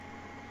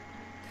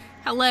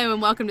Hello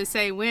and welcome to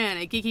Say When,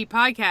 a geeky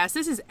podcast.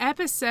 This is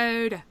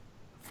episode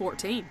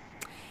 14.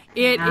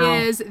 It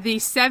is the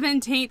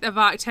 17th of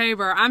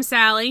October. I'm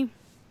Sally.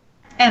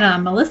 And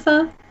I'm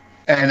Melissa.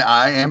 And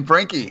I am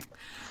Frankie.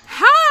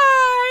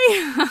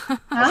 Hi!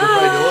 How's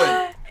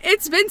everybody doing?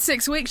 It's been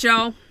 6 weeks,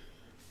 y'all.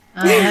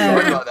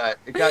 Sorry about that.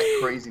 It got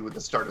crazy with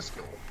the start of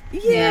school.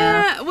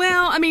 Yeah,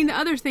 well, I mean, the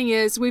other thing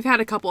is we've had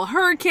a couple of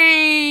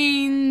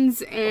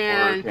hurricanes,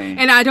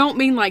 and I don't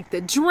mean like the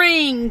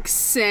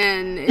drinks,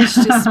 and it's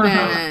just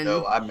been...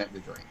 No, I meant the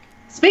drink.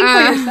 Speak for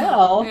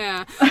yourself.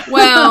 Yeah.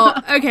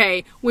 Well,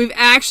 okay, we've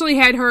actually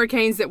had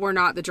hurricanes that were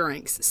not the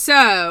drinks.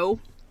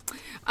 So,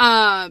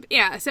 so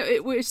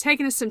it was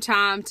taking us some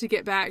time to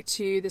get back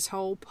to this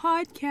whole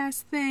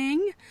podcast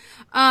thing.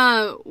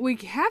 We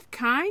have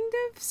kind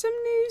of some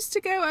news to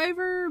go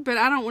over, but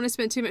I don't want to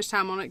spend too much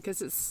time on it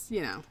because it's,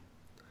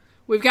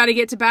 we've got to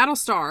get to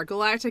Battlestar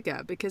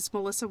Galactica because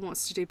Melissa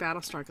wants to do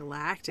Battlestar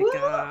Galactica.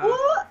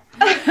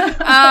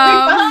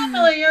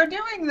 Finally, you're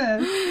doing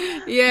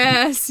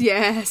this.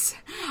 Yes.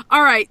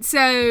 All right.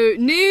 So,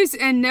 news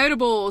and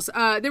notables.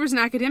 There was an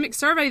academic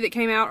survey that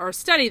came out, or a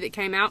study that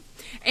came out.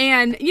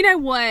 And you know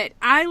what?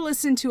 I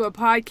listened to a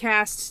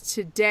podcast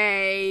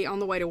today on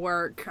the way to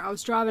work. I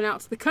was driving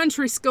out to the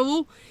country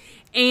school,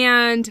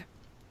 and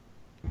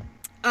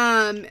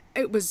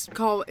it's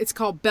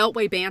called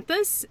Beltway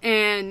Banthas,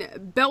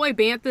 and Beltway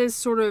Banthas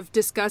sort of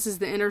discusses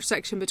the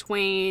intersection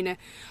between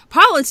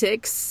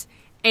politics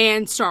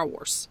and Star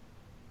Wars.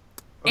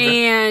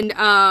 Okay. And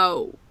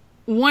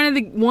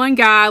one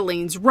guy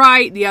leans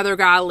right, the other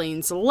guy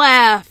leans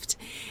left,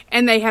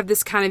 and they have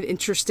this kind of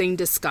interesting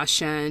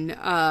discussion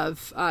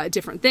of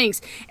different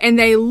things. And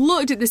they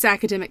looked at this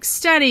academic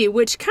study,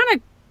 which kind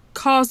of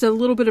caused a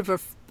little bit of a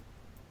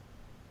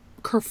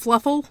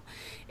kerfluffle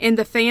in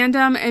the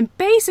fandom. And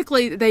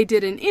basically, they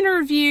did an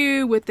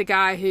interview with the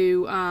guy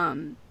who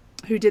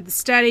did the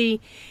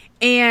study,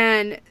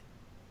 and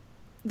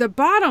the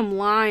bottom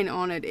line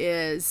on it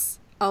is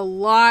a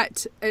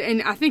lot,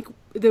 and I think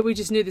that we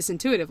just knew this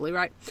intuitively,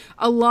 right?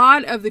 A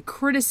lot of the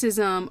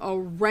criticism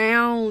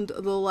around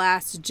The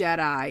Last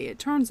Jedi, it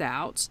turns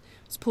out,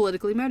 was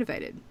politically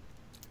motivated.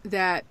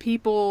 That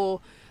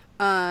people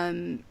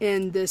in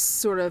this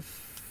sort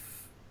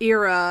of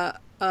era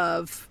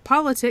of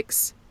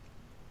politics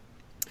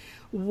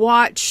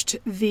watched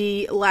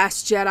The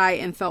Last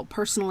Jedi and felt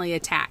personally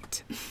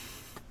attacked.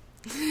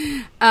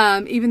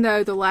 Even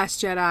though The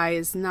Last Jedi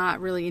is not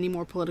really any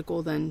more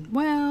political than,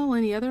 well,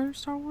 any other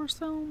Star Wars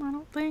film, I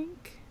don't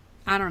think.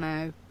 I don't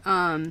know.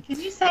 Can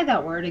you say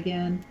that word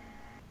again?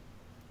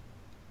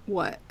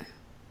 What?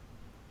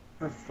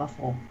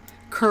 Kerfluffle.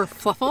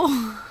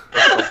 Kerfluffle?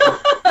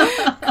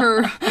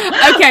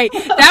 Okay,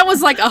 that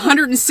was like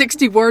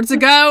 160 words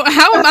ago.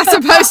 How am I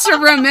supposed to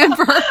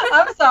remember?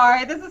 I'm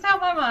sorry. This is how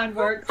my mind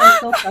works. I'm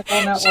still stuck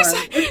on that word. She's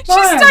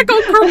stuck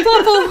on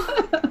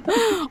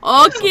kerfluffle.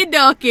 Okie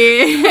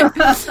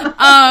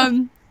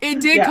dokie. It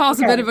did cause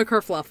a bit of a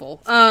kerfluffle.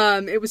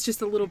 It was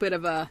just a little bit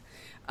of a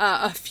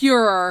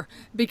furor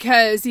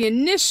because the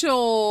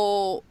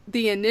initial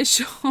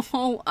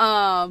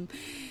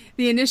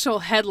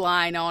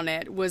headline on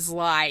it was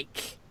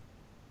like,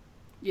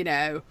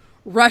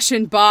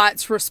 Russian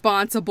bots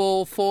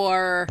responsible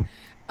for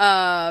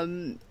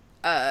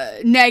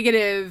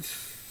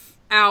negative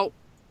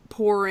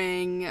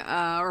outpouring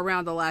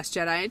around The Last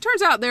Jedi. It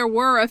turns out there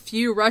were a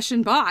few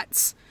Russian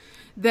bots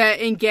that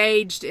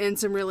engaged in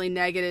some really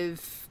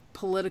negative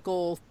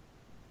political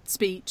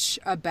speech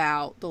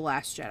about The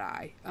Last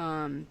Jedi.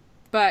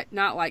 But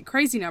not like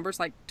crazy numbers,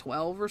 like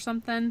 12 or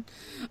something.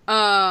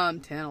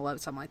 10, 11,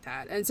 something like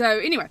that. And so,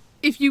 anyway,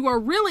 if you are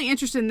really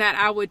interested in that,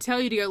 I would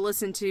tell you to go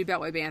listen to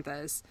Beltway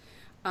Banthas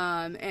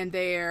and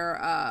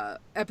their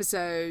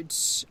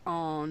episodes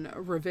on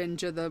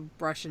Revenge of the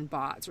Russian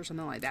Bots or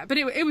something like that. But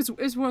it was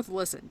worth a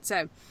listen.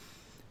 So,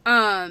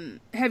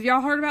 have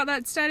y'all heard about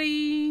that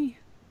study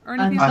or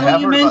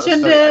anything? You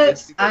mentioned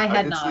it. I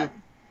had not.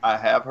 I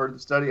have heard the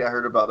study. I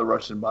heard about the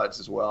Russian bots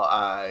as well.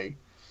 I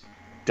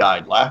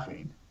died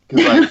laughing.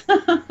 Because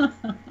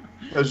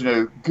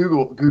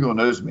Google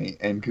knows me,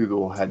 and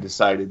Google had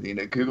decided,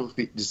 Google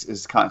just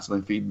is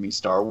constantly feeding me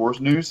Star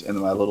Wars news in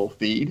my little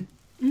feed,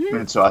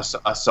 and so I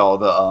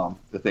saw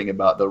the thing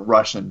about the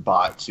Russian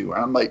bots too,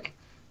 and I'm like,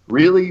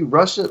 really,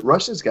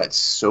 Russia's got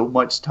so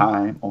much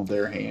time on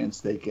their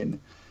hands, they can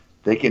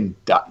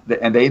die,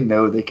 and they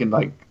know they can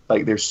like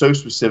they're so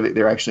specific,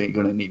 they're actually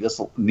going to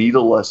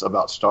needle us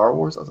about Star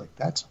Wars. I was like,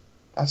 that's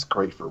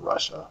great for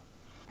Russia.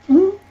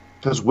 Mm-hmm.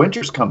 Because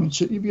winter's coming.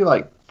 Shouldn't you be,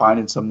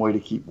 finding some way to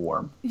keep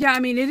warm? Yeah,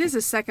 I mean, it is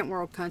a second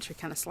world country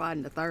kind of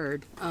sliding to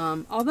third.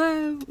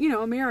 Although,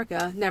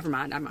 America... Never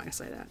mind, I'm not going to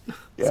say that.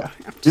 Yeah.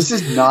 This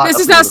is not a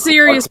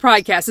serious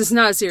podcast. This is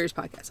not a serious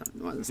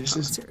podcast. This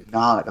is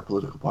not a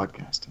political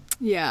podcast.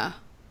 Yeah.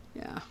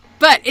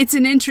 But it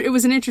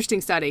was an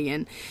interesting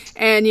study.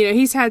 And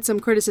he's had some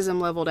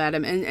criticism leveled at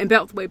him. And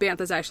Beltway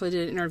Banthas actually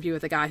did an interview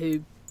with a guy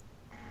who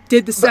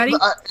did the study.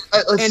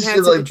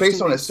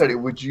 Based on that study,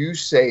 would you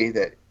say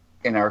that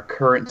in our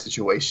current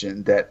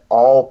situation that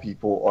all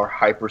people are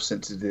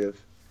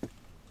hypersensitive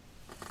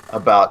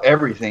about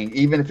everything,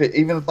 even if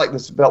like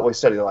this Beltway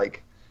study,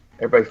 like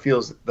everybody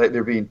feels that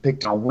they're being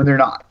picked on when they're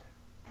not.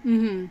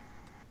 Mm-hmm.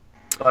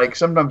 Like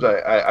sometimes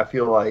I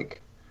feel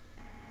like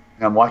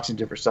I'm watching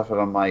different stuff and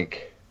I'm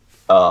like,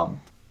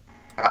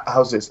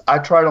 how's this? I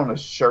tried on a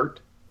shirt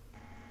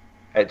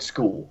at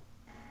school.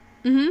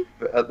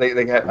 Mm-hmm.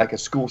 They had like a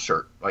school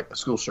shirt,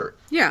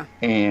 Yeah.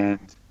 and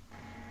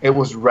it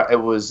was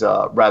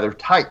rather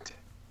tight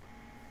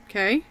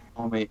Okay.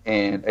 on me,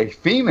 and a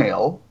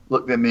female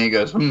looked at me and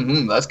goes,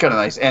 that's kind of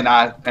nice. And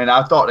I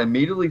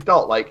immediately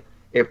thought, like,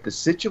 if the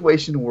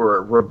situation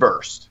were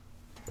reversed,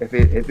 if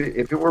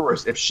it were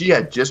reversed, if she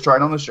had just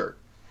tried on the shirt,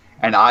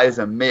 and I as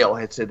a male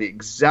had said the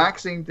exact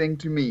same thing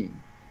to me,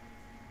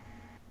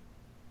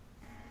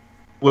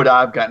 would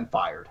I have gotten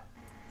fired?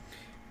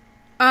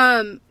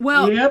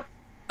 Well. Yep.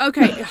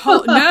 Okay.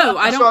 No,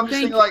 I don't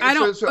think. Saying, like, I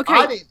don't. So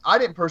okay. I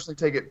didn't personally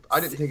take it. I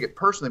didn't take it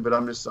personally, but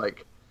I'm just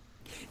like.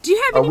 Do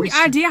you have any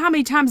idea how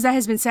many times that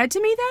has been said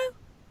to me, though?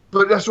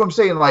 But that's what I'm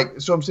saying.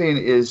 Like, so I'm saying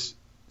is,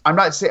 I'm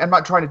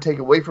not trying to take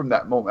away from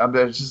that moment.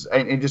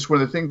 And just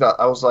one of the things that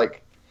I was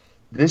like,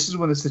 this is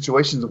one of the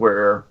situations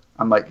where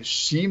I'm like,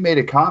 she made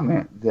a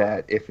comment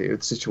that if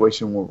the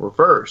situation were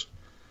reversed,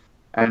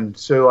 and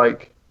so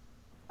like,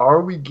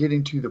 are we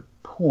getting to the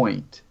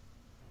point,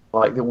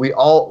 like that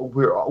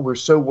we're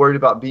so worried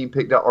about being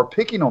picked out or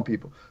picking on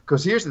people?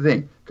 Because here's the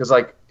thing, because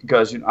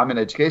I'm in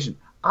education,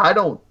 I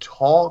don't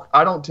tell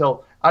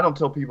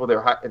people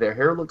their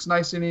hair looks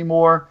nice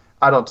anymore.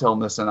 I don't tell them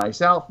this is a nice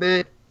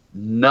outfit.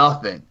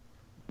 Nothing,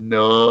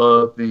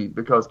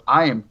 because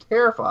I am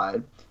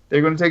terrified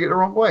they're going to take it the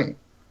wrong way.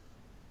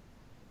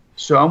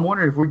 So I'm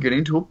wondering if we're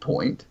getting to a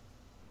point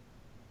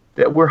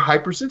that we're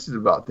hypersensitive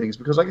about things.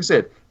 Because like I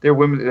said, there are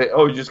women that,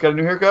 you just got a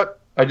new haircut?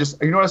 You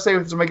know what I say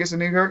when somebody gets a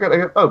new haircut? I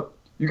go, oh,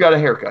 you got a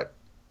haircut.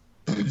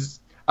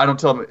 I don't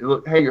tell them,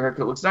 look, hey, your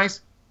haircut looks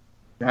nice.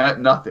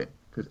 Nothing,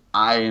 because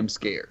I am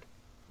scared.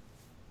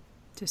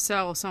 To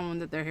sell someone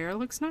that their hair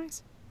looks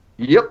nice?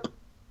 Yep.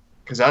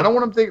 Because I don't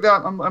want them to think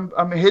that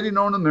I'm hitting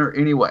on them there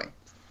anyway.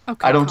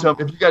 Okay. I don't tell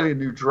them if you got a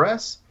new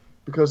dress,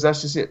 because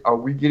that's just it. Are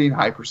we getting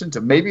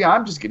hypersensitive? Maybe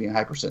I'm just getting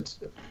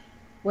hypersensitive.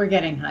 We're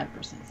getting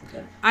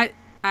hypersensitive.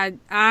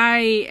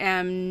 I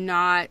am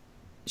not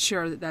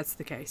sure that that's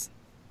the case.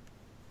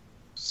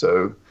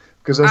 So,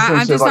 because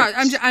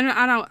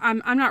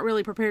I'm not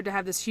really prepared to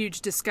have this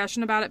huge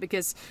discussion about it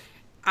because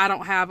I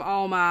don't have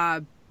all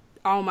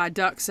my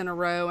ducks in a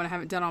row and I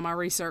haven't done all my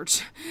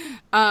research.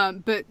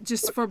 But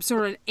just from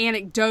sort of an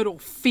anecdotal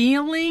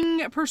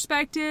feeling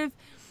perspective,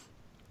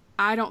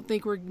 I don't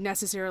think we're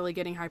necessarily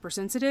getting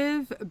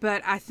hypersensitive,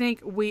 but I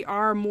think we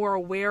are more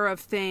aware of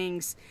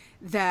things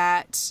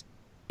that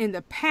in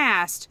the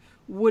past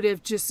would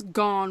have just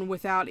gone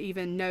without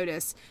even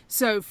notice.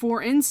 So,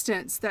 for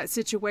instance, that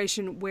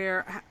situation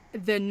where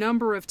the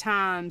number of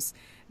times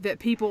that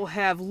people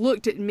have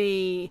looked at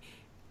me,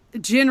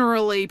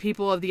 generally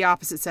people of the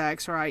opposite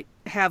sex, right,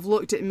 have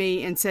looked at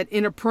me and said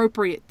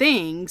inappropriate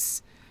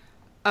things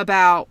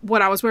about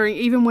what I was wearing,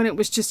 even when it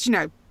was just,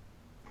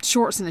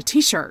 shorts and a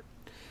t-shirt.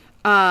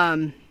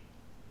 And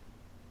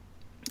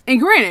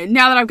granted,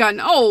 now that I've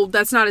gotten old,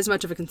 that's not as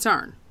much of a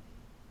concern.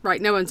 Right,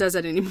 no one does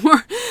that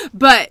anymore.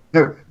 But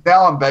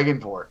now I'm begging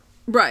for it.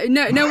 Right,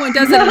 no one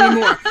does that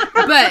anymore.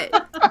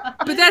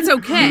 But that's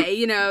okay.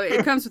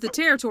 It comes with the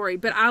territory.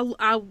 But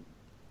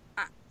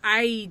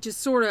I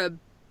just sort of,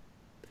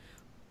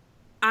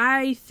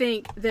 I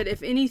think that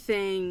if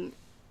anything,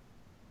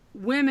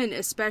 women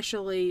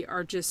especially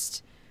are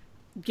just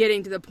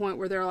getting to the point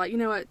where they're like, you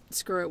know what,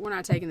 screw it, we're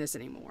not taking this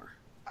anymore.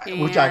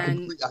 Which I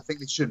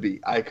think it should be.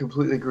 I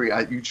completely agree.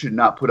 You should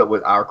not put up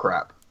with our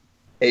crap.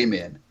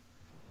 Amen.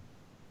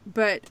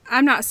 But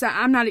I'm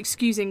not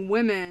excusing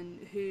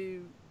women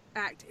who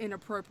act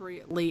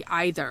inappropriately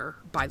either.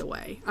 By the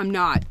way, I'm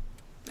not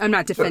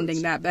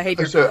defending that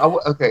behavior.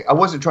 I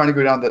wasn't trying to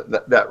go down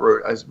that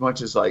road as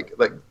much as like.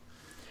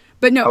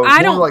 But no,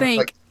 I don't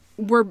think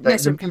we're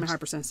necessarily becoming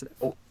hypersensitive.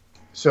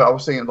 So I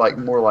was saying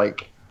more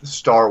like the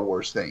Star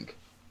Wars thing,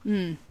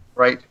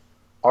 right?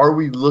 Are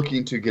we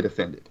looking to get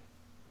offended?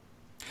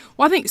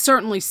 Well, I think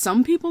certainly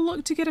some people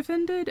look to get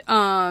offended.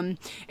 And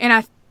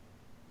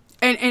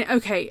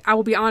okay, I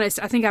will be honest,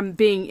 I think I'm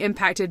being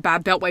impacted by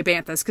Beltway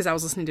Banthas because I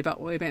was listening to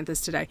Beltway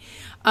Banthas today.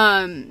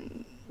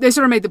 They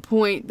sort of made the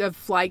point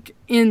of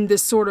in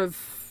this sort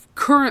of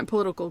current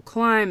political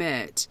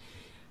climate,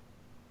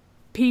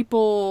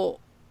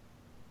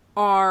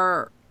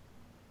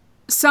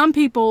 some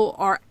people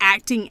are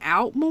acting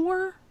out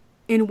more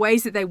in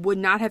ways that they would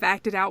not have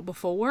acted out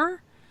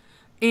before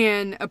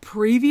in a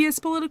previous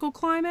political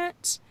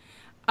climate.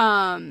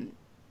 And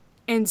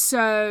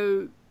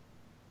so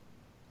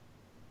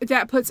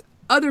that puts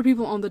other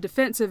people on the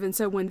defensive. And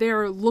so when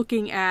they're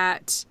looking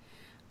at,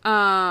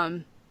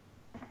 something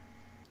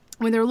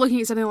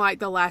like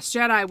The Last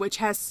Jedi, which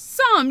has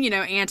some,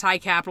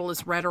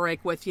 anti-capitalist rhetoric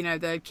with,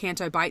 the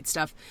Canto Bight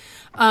stuff,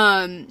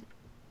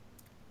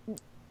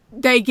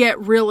 they get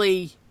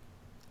really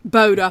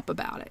bowed up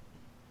about it.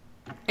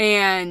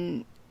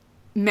 And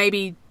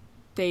maybe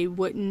they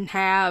wouldn't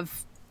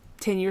have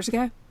 10 years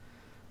ago.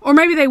 Or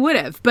maybe they would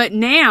have. But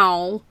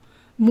now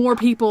more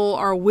people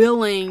are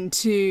willing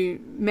to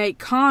make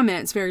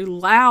comments, very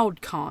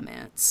loud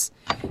comments.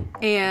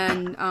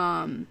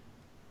 And,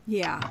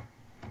 yeah.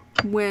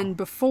 When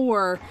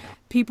before,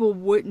 people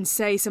wouldn't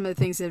say some of the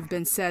things that have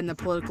been said in the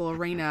political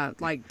arena,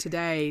 like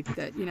today,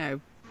 that, you know,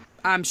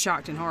 I'm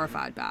shocked and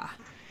horrified by.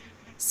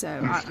 So,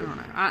 I don't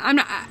know. I'm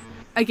not...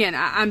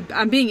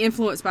 I'm being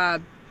influenced by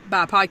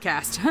a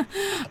podcast.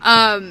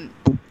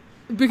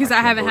 Because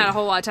I haven't had a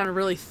whole lot of time to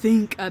really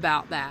think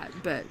about that.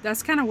 But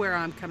that's kind of where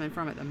I'm coming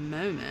from at the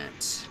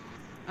moment.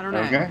 I don't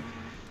know. Okay.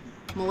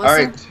 Melissa,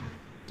 All right.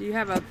 do you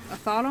have a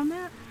thought on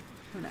that?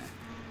 Or no?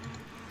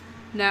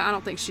 No, I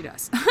don't think she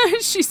does.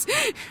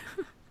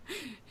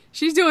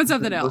 She's doing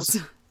something else.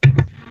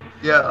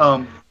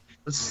 Yeah,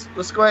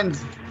 let's go ahead and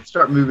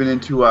start moving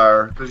into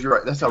because you're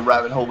right, that's a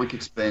rabbit hole we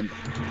could spend.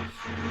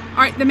 All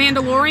right, The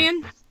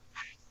Mandalorian.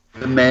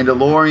 The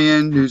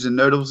Mandalorian, news and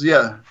notables,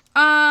 yeah.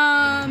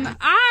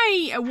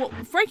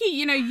 Frankie,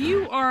 you know,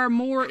 you are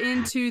more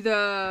into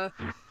the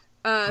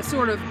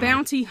sort of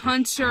bounty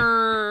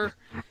hunter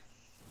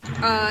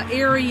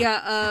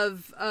area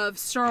of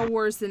Star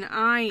Wars than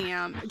I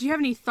am. Do you have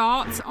any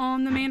thoughts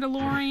on The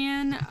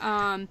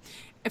Mandalorian?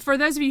 For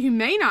those of you who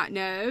may not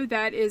know,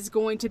 that is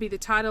going to be the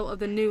title of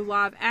the new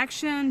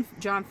live-action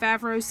Jon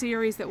Favreau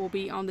series that will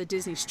be on the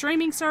Disney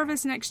streaming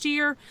service next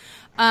year.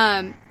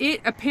 It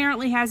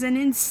apparently has an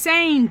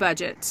insane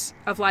budget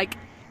of like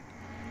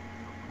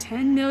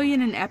 $10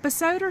 million an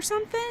episode or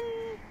something.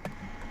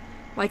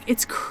 Like,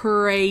 it's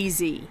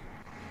crazy.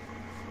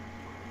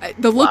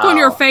 The look on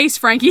your face,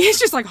 Frankie, is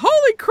just like,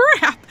 holy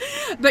crap.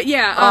 But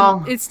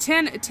yeah, it's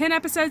 10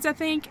 episodes, I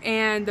think,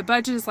 and the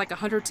budget is like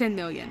 $110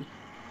 million.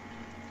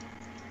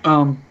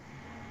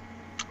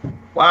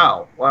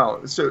 Wow.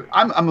 So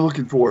I'm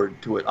looking forward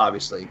to it,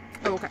 obviously.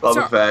 Oh, okay.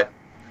 Boba Fett.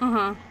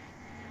 Uh-huh.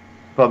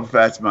 But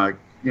Fett's my,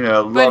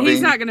 But he's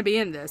not going to be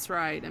in this,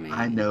 right? I mean,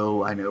 I know.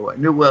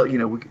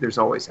 Well, there's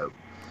always hope.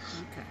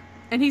 Okay.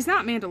 And he's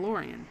not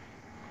Mandalorian.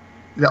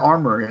 The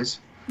armor is.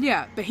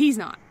 Yeah, but he's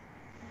not.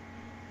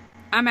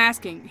 I'm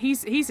asking.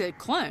 He's a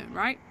clone,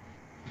 right?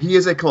 He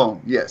is a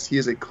clone. Yes, he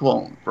is a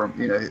clone from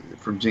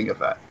Jango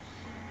Fett.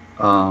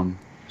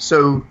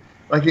 So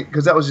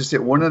because that was just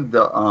it. One of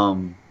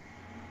the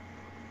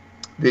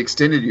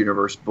extended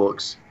universe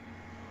books.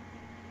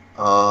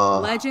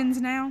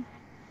 Legends now.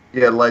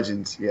 Yeah,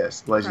 Legends.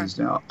 Yes, Legends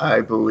Okay. now. I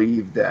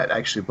believe that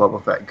actually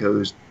Boba Fett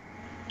goes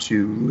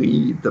to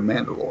lead the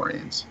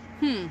Mandalorians.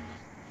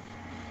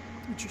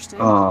 Interesting.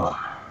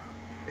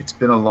 It's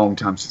been a long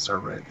time since I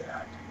read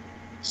that.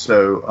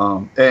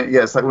 So, and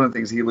yeah, it's like one of the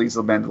things, he leads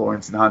the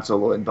Mandalorians, and Han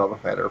Solo and Boba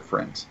Fett are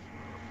friends.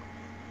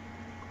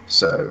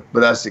 So, but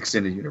that's the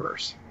extended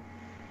universe.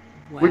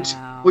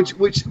 Wow. Which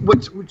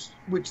let's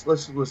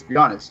be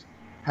honest,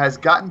 has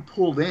gotten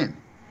pulled in.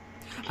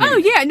 Oh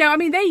yeah, no, I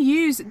mean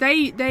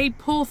they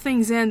pull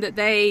things in that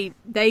they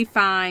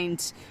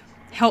find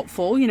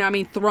helpful. I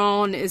mean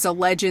Thrawn is a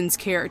Legends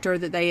character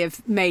that they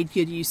have made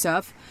good use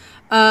of.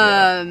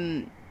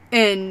 And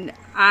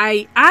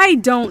I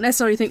don't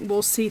necessarily think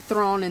we'll see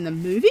Thrawn in the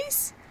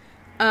movies.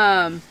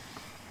 But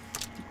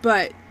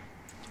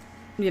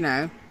who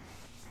knows?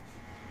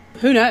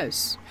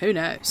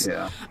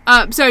 Yeah.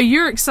 So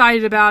you're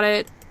excited about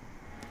it.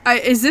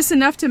 Is this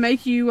enough to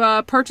make you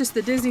purchase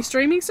the Disney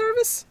streaming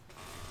service?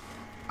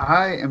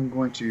 I am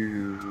going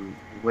to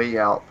weigh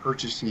out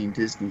purchasing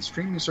Disney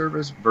streaming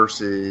service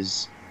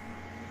versus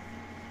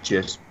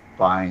just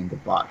buying the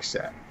box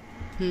set.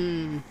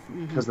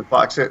 Because the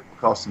box set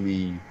cost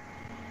me.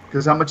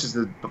 Because how much is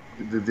the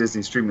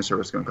Disney streaming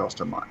service going to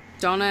cost a month?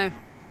 Don't know.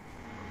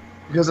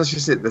 Because that's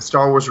just it. The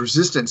Star Wars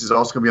Resistance is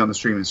also going to be on the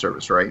streaming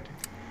service, right?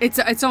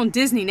 It's on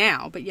Disney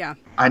now, but yeah.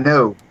 I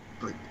know,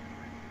 but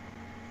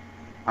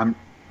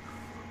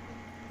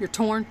You're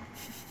torn.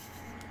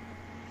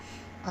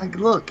 Like,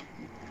 look,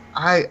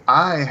 I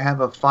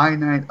have a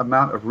finite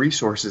amount of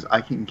resources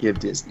I can give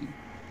Disney.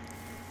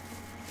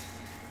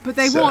 But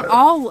they want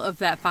all of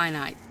that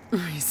finite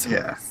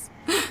resource.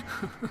 Yeah.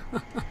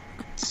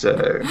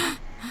 So.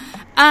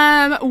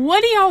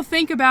 What do y'all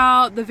think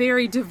about the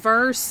very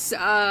diverse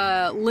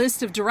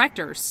list of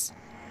directors?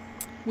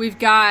 We've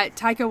got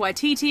Taika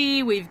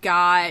Waititi. We've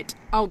got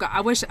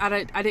I wish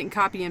I didn't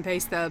copy and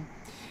paste the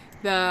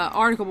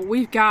article, but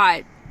we've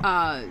got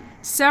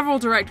several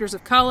directors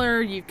of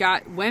color. You've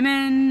got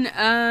women.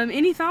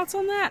 Any thoughts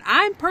on that?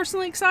 I'm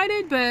personally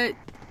excited, but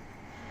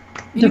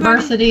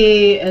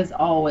diversity is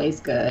always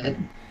good.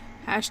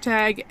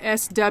 Hashtag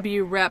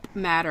SW rep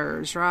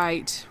matters,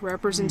 right?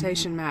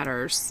 Representation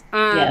matters.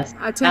 Yes,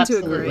 I tend to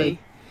agree.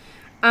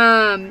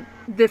 The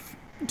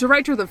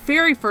director of the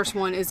very first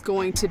one is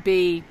going to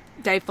be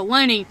Dave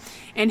Filoni,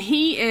 and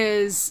he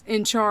is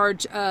in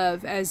charge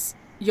of, as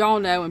y'all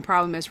know, and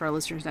probably most of our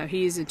listeners know,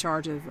 he is in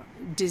charge of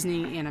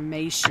Disney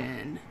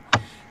Animation.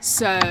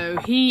 So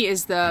he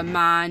is the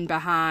mind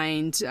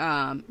behind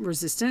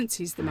Resistance.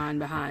 He's the mind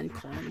behind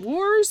Clone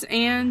Wars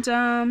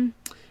and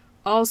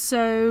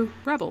also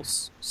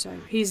Rebels. So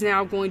he's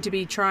now going to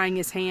be trying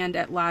his hand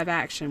at live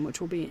action,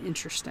 which will be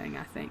interesting,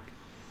 I think.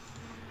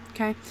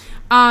 Okay.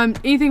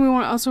 Anything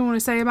we also want to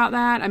say about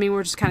that? I mean,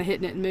 we're just kind of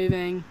hitting it and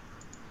moving.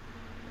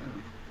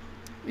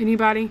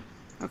 Anybody?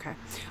 Okay.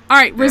 All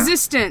right. Yeah.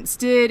 Resistance.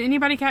 Did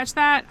anybody catch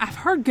that? I've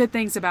heard good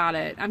things about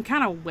it. I'm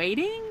kind of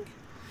waiting.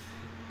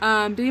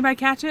 Did anybody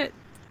catch it?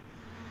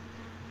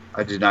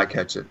 I did not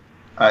catch it.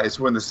 It's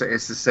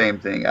the same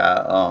thing.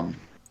 I'm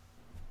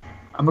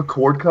a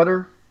cord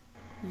cutter.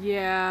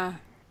 Yeah.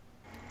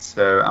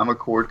 So I'm a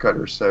cord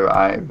cutter. So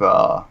I've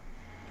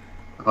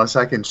unless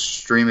I can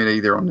stream it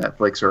either on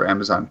Netflix or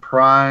Amazon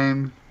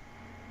Prime.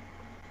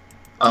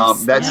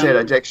 That said,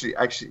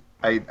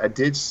 I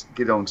did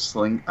get on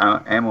Sling.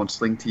 I am on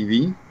Sling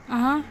TV.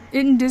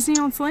 Isn't Disney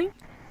on Sling?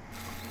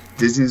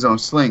 Disney's on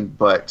Sling,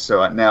 but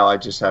so now I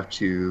just have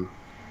to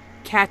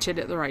catch it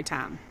at the right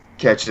time.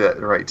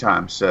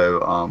 So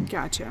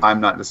gotcha.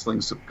 I'm not the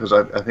Sling because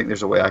I think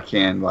there's a way I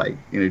can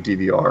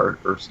DVR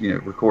or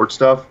record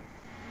stuff,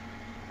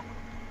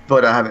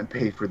 but I haven't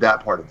paid for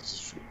that part of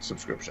the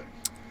subscription.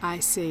 I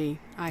see.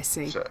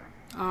 So,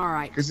 all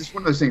right. Because it's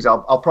one of those things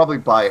I'll probably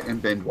buy it and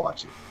binge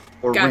watch it,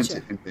 or gotcha. rent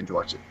it and binge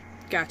watch it.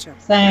 Gotcha.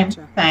 Same.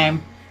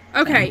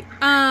 Okay.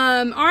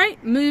 All right.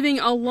 Moving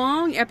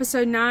along.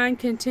 Episode 9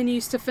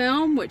 continues to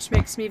film, which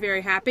makes me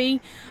very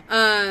happy.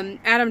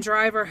 Adam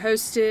Driver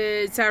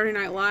hosted Saturday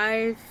Night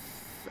Live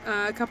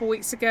a couple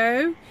weeks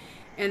ago,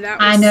 and that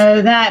was I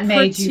know that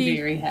made you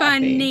very happy.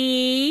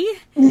 Funny.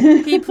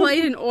 He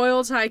played an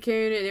oil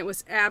tycoon, and it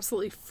was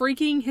absolutely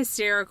freaking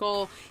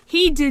hysterical.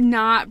 He did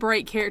not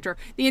break character.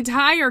 The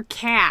entire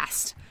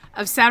cast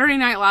of Saturday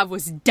Night Live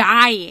was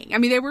dying. I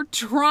mean, they were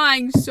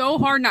trying so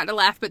hard not to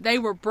laugh, but they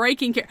were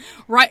breaking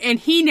right, and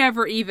he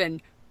never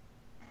even.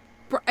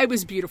 It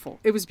was beautiful.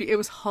 It was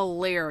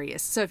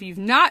hilarious. So if you've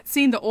not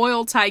seen the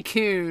Oil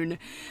Tycoon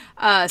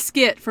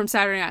skit from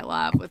Saturday Night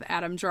Live with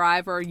Adam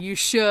Driver, you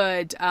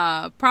should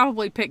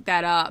probably pick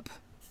that up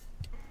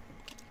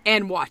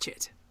and watch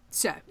it.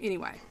 So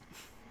anyway,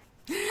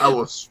 I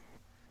will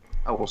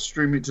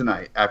stream it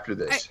tonight after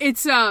this.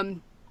 It's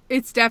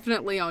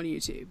definitely on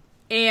YouTube.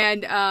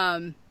 And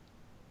I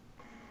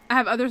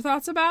have other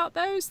thoughts about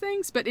those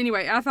things, but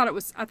anyway, I thought it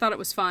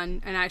was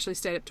fun, and I actually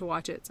stayed up to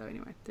watch it. So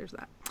anyway, there's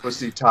that. Was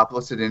he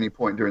topless at any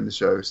point during the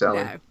show,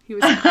 Sally? No, he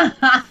was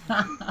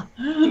not.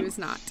 He was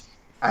not.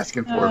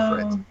 Asking for a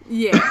friend.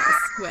 Yes.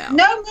 Well.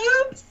 No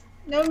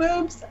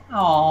moves.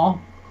 Aw.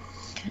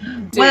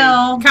 Dude,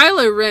 well,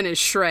 Kylo Ren is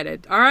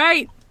shredded. All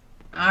right.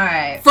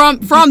 From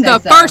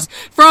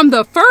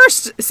the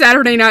first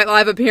Saturday Night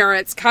Live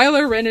appearance,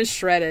 Kylo Ren is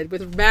shredded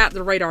with Matt,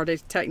 the radar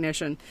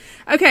technician.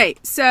 Okay,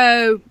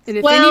 so and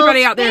if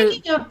anybody out there,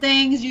 speaking of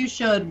things you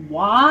should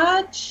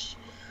watch,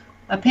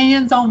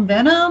 opinions on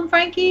Venom,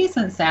 Frankie,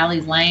 since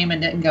Sally's lame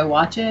and didn't go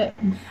watch it.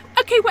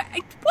 Okay, what?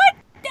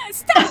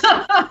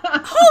 Stop.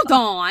 Hold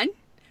on.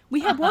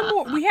 We had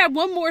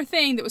one more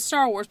thing that was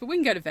Star Wars, but we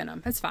can go to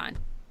Venom. That's fine.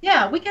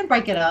 Yeah, we can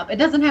break it up. It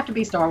doesn't have to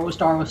be Star Wars.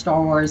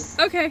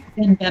 Okay.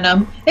 And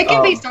Venom. It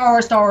can be Star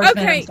Wars,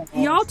 okay. Venom, Star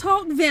Wars. Y'all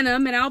talk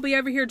Venom, and I'll be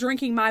over here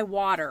drinking my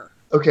water.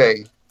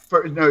 Okay.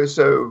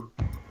 So,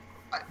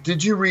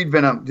 did you read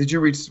Venom? Did you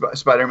read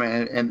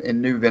Spider-Man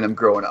and New Venom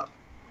growing up?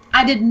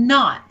 I did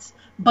not,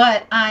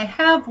 but I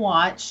have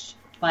watched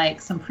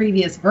some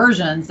previous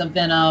versions of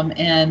Venom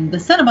in the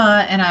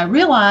cinema, and I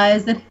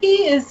realized that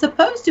he is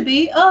supposed to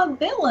be a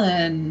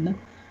villain.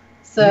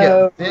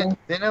 So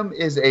Venom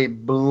is a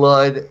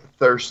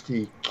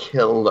bloodthirsty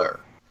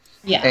killer.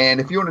 Yeah. And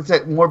if you want to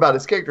talk more about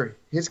his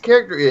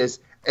character is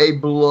a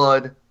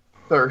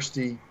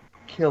bloodthirsty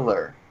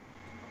killer.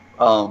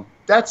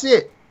 That's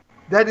it.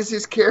 That is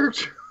his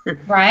character.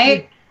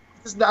 Right.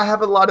 He does not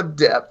have a lot of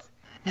depth.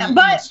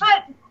 But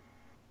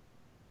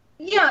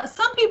yeah,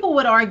 some people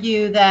would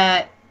argue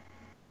that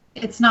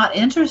it's not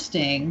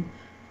interesting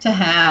to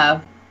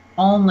have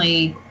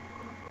only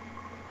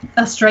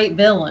a straight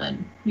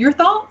villain. Your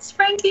thoughts,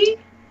 Frankie?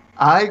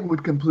 I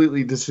would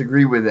completely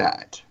disagree with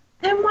that.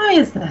 And why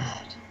is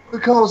that?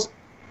 Because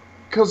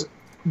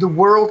the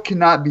world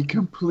cannot be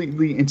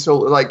completely and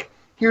so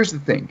here's the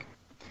thing.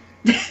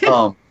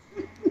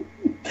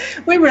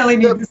 We really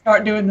need to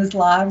start doing this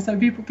live so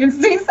people can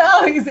see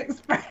Sally's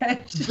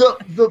expression.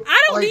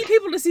 I don't need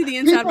people to see the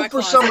inside of my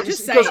closet.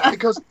 Just say it.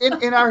 Because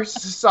in our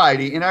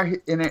society, in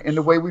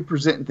the way we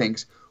present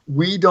things,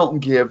 we don't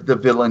give the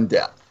villain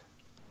depth.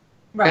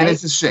 Right. And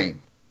it's a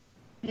shame.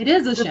 It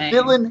is a shame.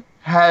 The villain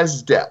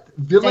has depth.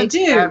 Villains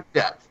have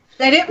depth.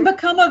 They didn't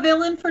become a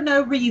villain for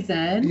no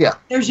reason. Yeah.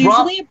 There's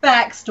usually a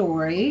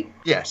backstory.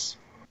 Yes.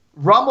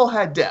 Rommel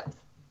had depth.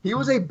 He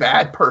was a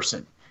bad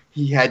person.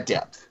 He had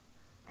depth.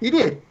 He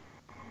did.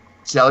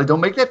 Sally, don't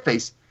make that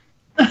face.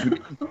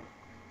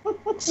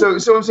 So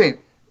I'm saying,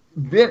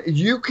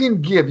 you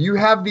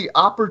have the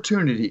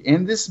opportunity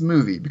in this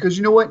movie, because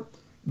you know what?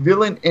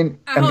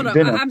 Hold on.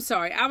 I'm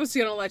sorry. I was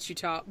going to let you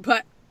talk,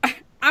 but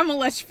I'm going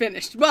to let you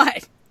finish.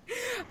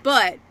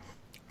 But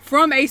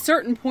from a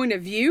certain point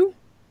of view,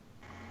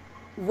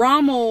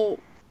 Rommel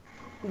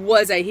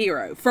was a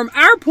hero. From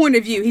our point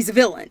of view, he's a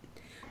villain.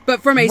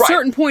 But from a Right.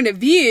 certain point of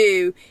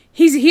view,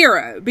 he's a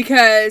hero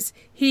because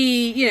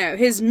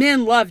his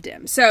men loved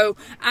him. So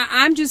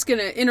I'm just going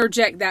to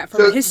interject that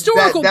from a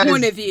historical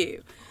point of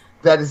view.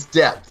 That is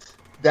depth.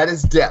 That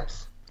is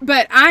depth.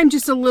 But I'm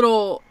just a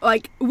little,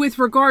 like, with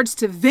regards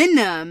to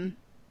Venom,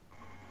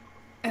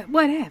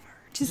 whatever.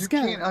 Just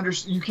go.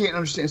 You can't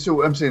understand.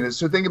 So I'm saying this.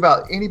 So think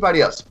about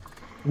anybody else.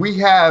 We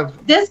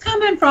have This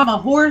coming from a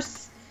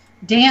horse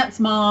dance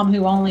mom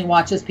who only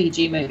watches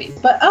PG movies.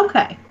 But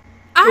okay.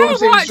 I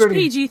watch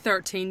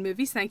PG-13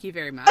 movies. Thank you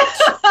very much.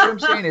 what I'm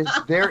saying is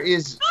there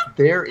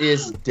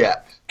is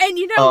depth. And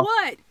you know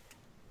what?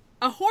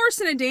 A horse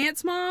and a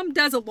dance mom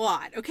does a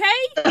lot, okay?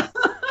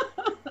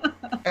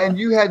 And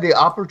you had the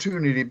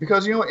opportunity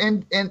because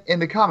in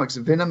the comics,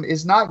 Venom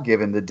is not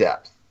given the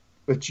depth,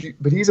 but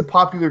he's a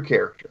popular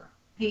character.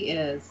 He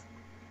is.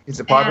 He's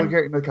a popular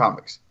character in the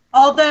comics.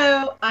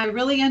 Although I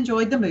really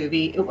enjoyed the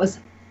movie, it was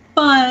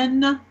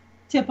fun,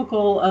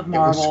 typical of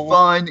Marvel. It was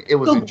fun. It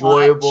was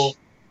enjoyable. Watch.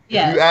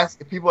 Yes. If you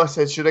ask people, I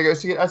said, should I go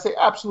see it? I say,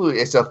 absolutely.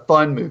 It's a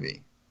fun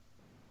movie.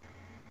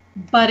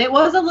 But it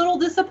was a little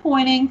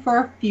disappointing for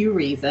a few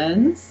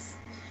reasons.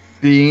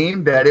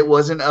 Being that it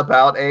wasn't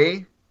about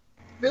a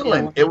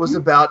villain. It was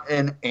about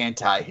an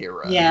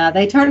anti-hero. Yeah,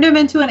 they turned him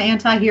into an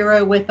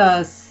anti-hero with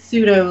a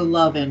pseudo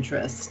love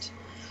interest.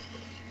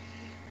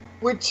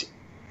 Which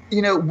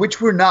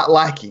we're not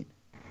liking.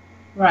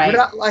 Right. We're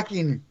not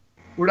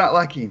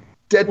liking.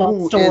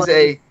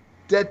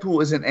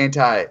 Deadpool is an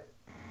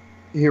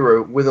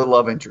anti-hero with a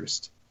love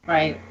interest.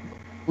 Right.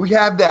 We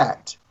have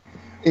that.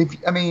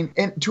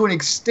 And to an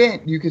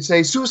extent, you could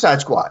say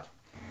Suicide Squad.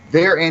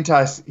 They're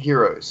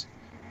anti-heroes,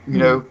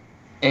 and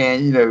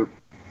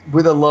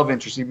with a love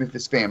interest, even if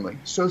it's family.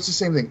 So it's the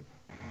same thing.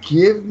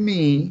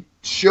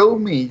 Show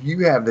me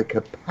you have the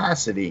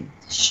capacity.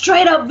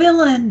 Straight up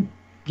villain.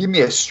 Give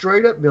me a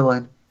straight up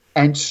villain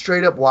and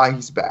straight up why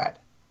he's bad.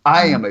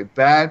 I am a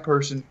bad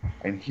person,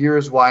 and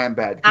here's why I'm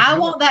bad. I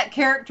want that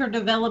character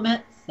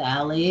development,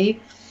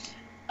 Sally,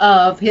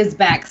 of his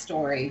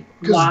backstory.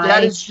 Why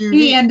that is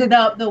unique. He ended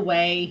up the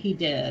way he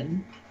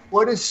did.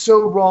 What is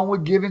so wrong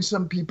with giving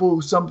some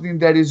people something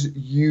that is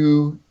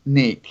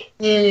unique?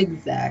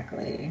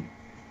 Exactly.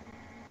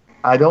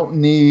 I don't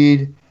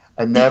need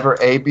another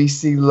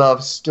ABC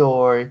love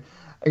story.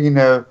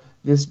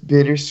 This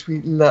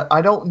bittersweet love.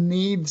 I don't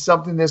need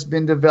something that's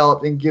been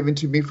developed and given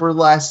to me for the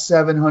last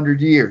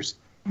 700 years.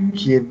 Mm-hmm.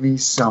 Give me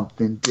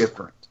something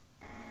different.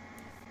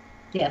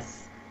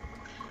 Yes.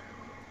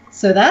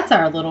 So that's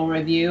our little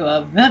review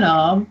of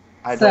Venom.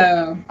 I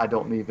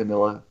don't need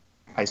vanilla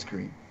ice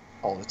cream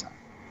all the time.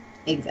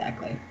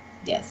 Exactly.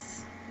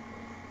 Yes.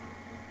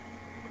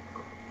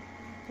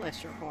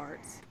 Bless your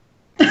hearts.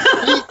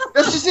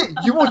 That's just it.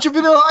 You want your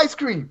vanilla ice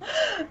cream.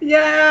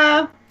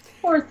 Yeah.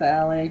 Poor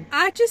Sally.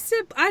 I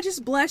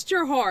just blessed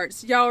your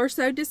hearts. Y'all are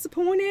so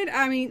disappointed.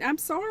 I mean, I'm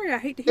sorry. I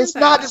hate to hear that. It's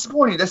not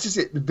disappointing. That's just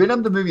it.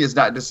 Venom the movie is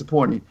not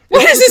disappointing.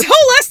 What is this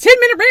whole last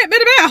 10-minute rant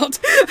been about?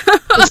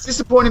 It's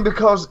disappointing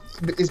because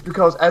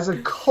as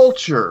a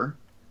culture,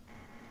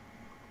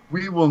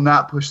 we will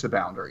not push the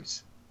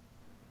boundaries.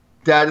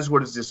 That is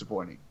what is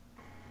disappointing.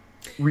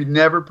 We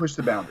never push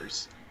the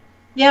boundaries.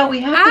 Yeah,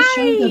 we have to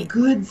show the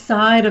good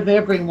side of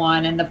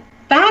everyone. And the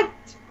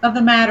fact of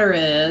the matter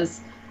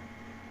is,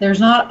 there's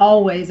not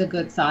always a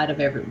good side of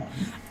everyone.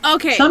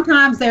 Okay.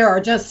 Sometimes there are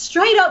just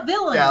straight up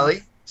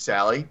villains.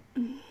 Sally.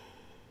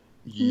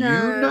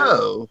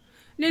 No.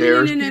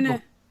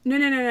 No.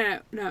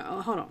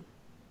 Hold on.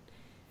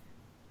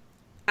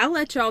 I'll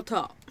let y'all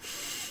talk.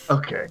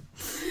 Okay.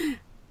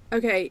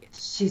 Okay.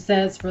 She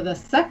says for the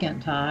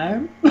second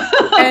time.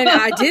 And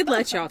I did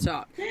let y'all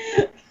talk.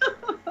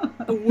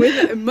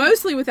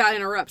 Mostly without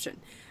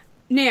interruption.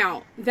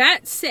 Now,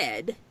 that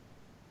said,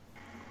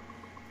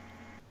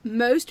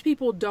 most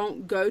people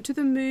don't go to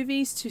the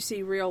movies to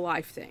see real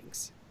life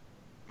things.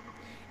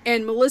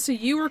 And Melissa,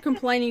 you were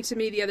complaining to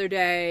me the other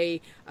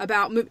day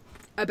about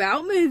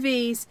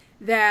movies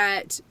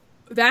that's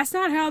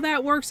not how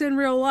that works in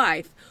real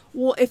life.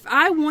 Well, if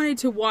I wanted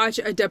to watch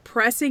a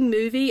depressing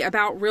movie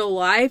about real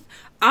life,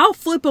 I'll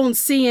flip on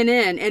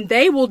CNN and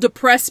they will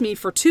depress me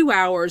for 2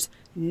 hours,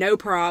 no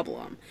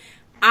problem.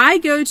 I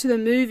go to the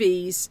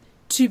movies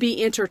to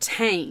be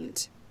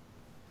entertained.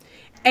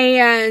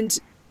 And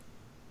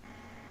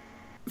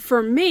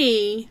for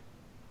me,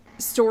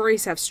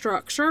 stories have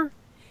structure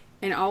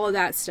and all of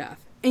that stuff.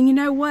 And you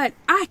know what?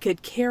 I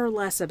could care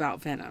less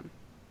about Venom.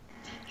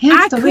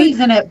 Hence the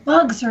reason it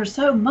bugs her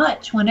so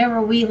much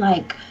whenever we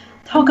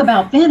talk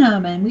about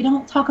Venom and we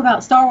don't talk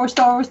about Star Wars,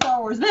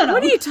 Venom.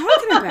 What are you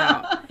talking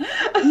about?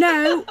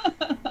 No,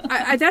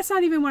 that's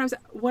not even what I'm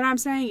saying. What I'm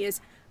saying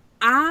is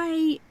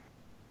I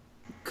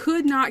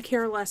could not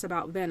care less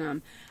about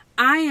Venom.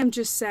 I am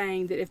just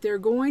saying that if they're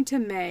going to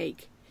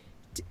make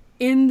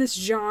in this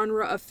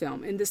genre of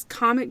film, in this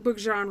comic book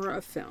genre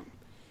of film,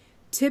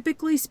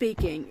 typically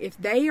speaking, if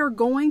they are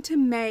going to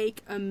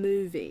make a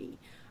movie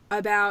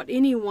about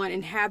anyone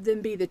and have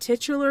them be the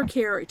titular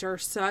character,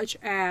 such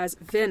as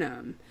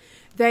Venom,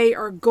 they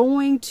are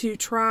going to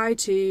try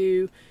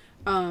to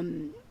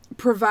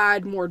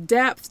provide more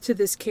depth to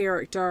this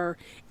character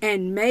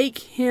and make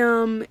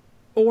him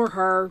or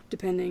her,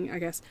 depending, I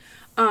guess,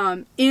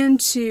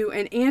 into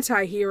an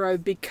anti-hero,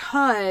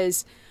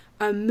 because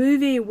a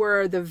movie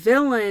where the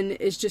villain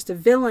is just a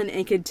villain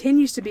and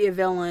continues to be a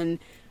villain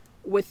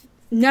with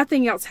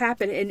nothing else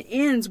happen and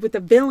ends with the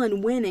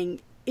villain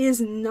winning is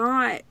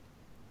not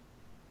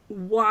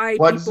why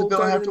does the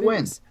villain have to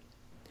win?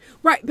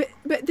 Right,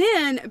 but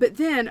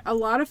then a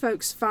lot of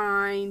folks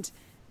find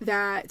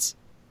that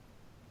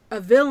a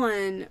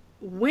villain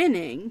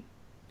winning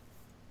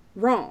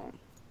wrong.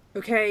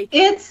 Okay?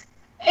 It's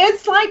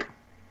like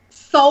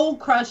soul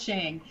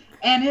crushing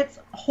and it's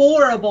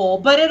horrible,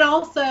 but it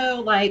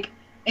also like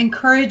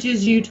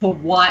encourages you to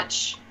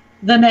watch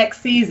the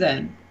next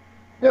season.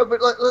 Yeah,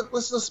 but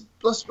let's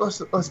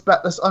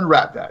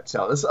unwrap that,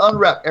 Sal. Let's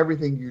unwrap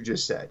everything you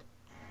just said.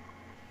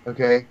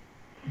 Okay?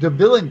 The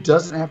villain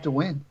doesn't have to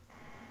win.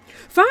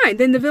 Fine,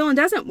 then the villain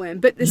doesn't win,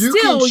 but You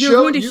still you're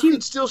going to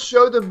can still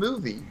show the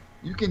movie.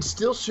 You can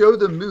still show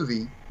the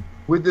movie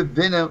with the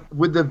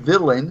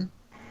villain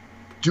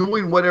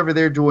doing whatever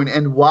they're doing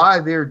and why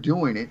they're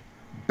doing it,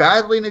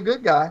 battling a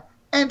good guy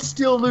and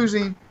still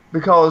losing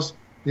because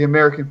the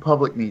American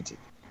public needs it.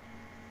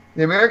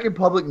 The American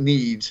public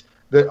needs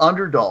the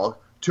underdog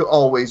to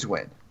always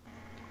win.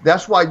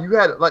 That's why you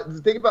had, like,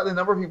 think about the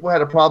number of people who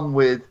had a problem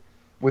with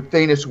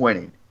Thanos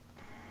winning.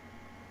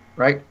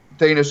 Right?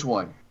 Thanos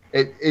won.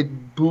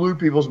 It blew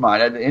people's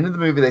mind. At the end of the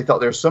movie, they thought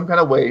there was some kind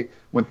of way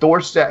when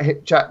Thor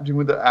chapped him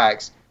with the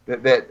axe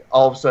that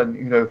all of a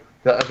sudden, the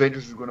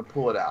Avengers were going to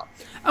pull it out.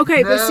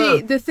 Okay, No. but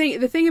see,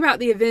 the thing about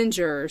the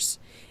Avengers,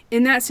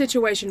 in that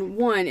situation,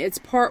 one, it's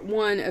part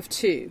one of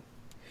two.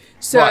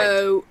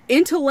 So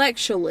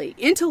intellectually,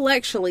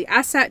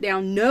 I sat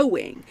down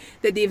knowing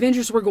that the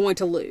Avengers were going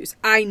to lose.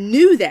 I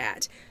knew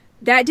that.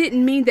 That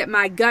didn't mean that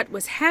my gut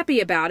was happy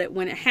about it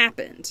when it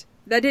happened.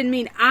 That didn't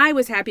mean I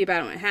was happy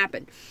about it when it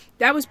happened.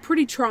 That was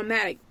pretty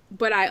traumatic,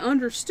 but I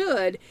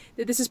understood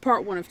that this is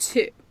part one of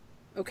two.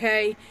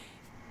 Okay?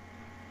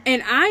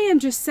 And I am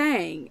just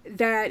saying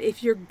that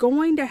if you're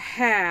going to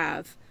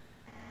have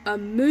a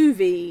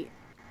movie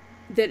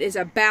that is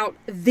about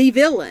the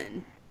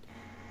villain,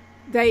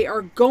 they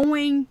are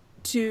going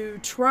to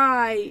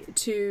try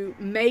to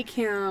make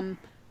him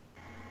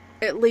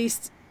at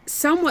least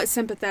somewhat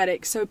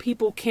sympathetic so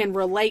people can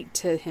relate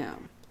to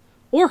him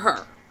or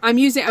her. I'm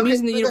using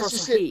the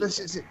universal he.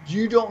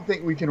 You don't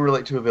think we can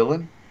relate to a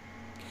villain?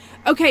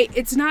 Okay,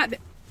 it's not.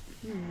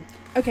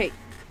 Okay.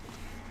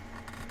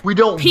 We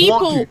don't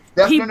want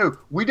to. No.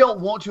 We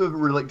don't want to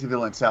relate to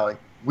villains, Sally.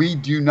 We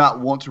do not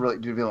want to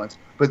relate to villains.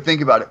 But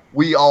think about it.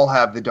 We all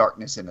have the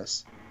darkness in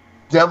us.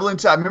 Devil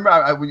inside. Remember,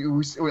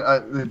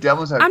 the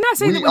devil inside. I'm not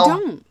saying that we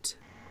don't.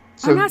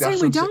 So I'm not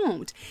saying we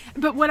don't.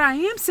 But what I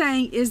am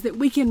saying is that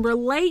we can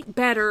relate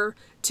better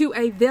to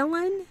a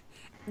villain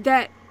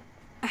that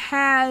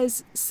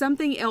has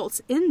something else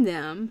in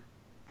them,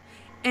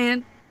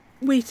 and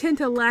we tend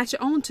to latch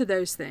on to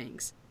those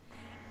things,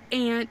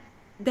 and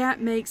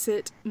that makes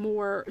it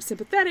more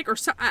sympathetic. Or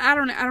so, I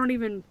don't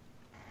even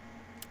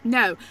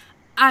know.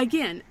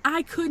 Again,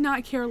 I could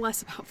not care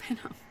less about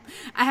Venom.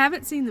 I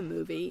haven't seen the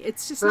movie.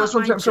 It's just not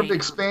my jam. I'm trying to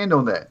expand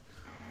on that.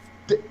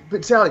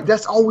 But Sally,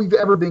 that's all we've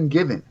ever been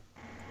given.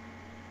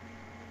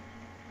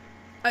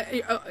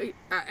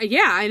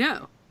 Yeah, I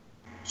know.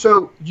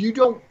 So you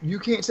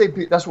can't say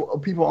that's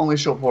what people only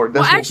show for.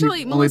 That's well,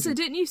 actually, Melissa,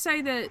 didn't you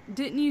say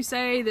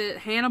that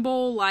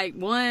Hannibal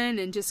won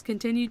and just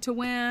continued to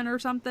win or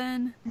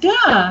something?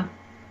 Yeah.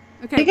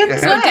 Okay. So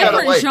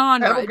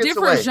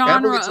different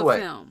genre of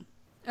film.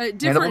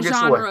 Different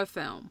genre of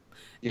film.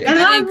 Yeah. And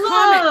I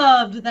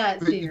loved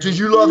that series. Did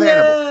you love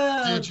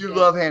Hannibal? Did you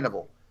love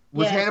Hannibal?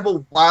 Was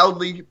Hannibal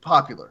wildly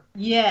popular?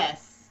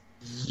 Yes.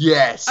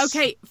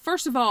 Okay,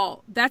 first of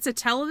all, that's a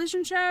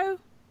television show.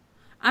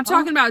 I'm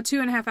talking about a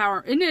 2.5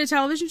 hour. Isn't it a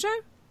television show?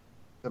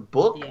 The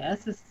book?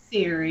 Yes, a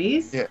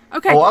series. Yeah.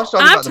 Okay. Oh, I was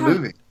talking about the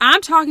movie.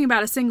 I'm talking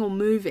about a single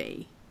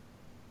movie.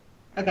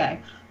 Okay.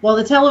 Well,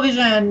 the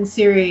television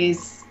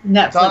series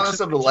Netflix. Silence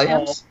of the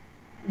Lambs?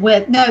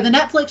 The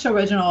Netflix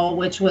original,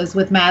 which was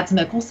with Mads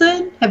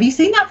Mikkelsen. Have you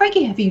seen that,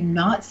 Frankie? Have you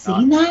not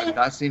seen that? I've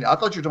not seen it. I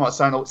thought you were talking about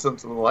Silence of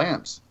the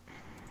Lambs.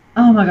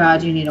 Oh my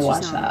God, you need to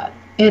watch that.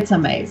 It's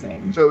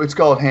amazing. So it's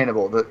called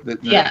Hannibal, the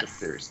Netflix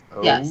series.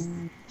 Oh. Yes.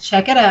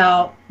 Check it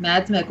out.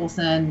 Mads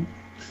Mikkelsen.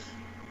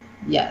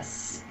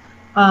 Yes.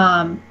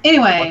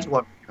 Anyway. Watch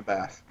one in a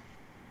bath.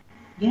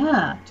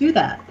 Yeah, do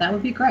that. That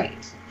would be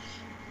great.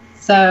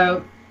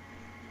 So,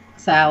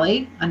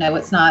 Sally, I know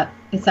it's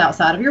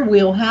outside of your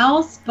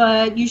wheelhouse,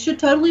 but you should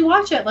totally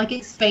watch it. Like,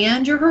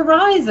 expand your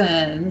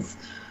horizons.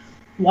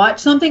 Watch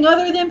something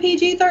other than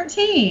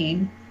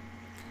PG-13.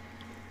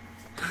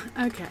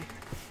 Okay.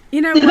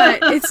 You know what?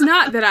 It's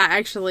not that I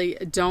actually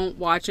don't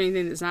watch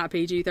anything that's not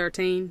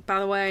PG-13, by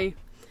the way.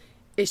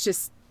 It's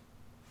just...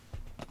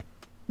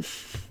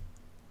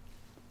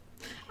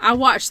 I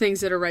watch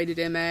things that are rated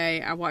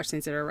MA. I watch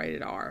things that are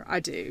rated R. I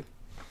do.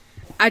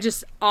 I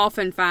just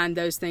often find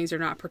those things are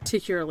not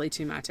particularly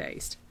to my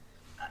taste.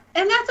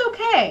 and that's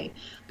okay.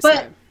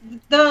 But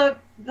the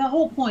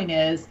whole point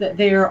is that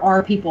there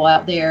are people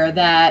out there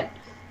that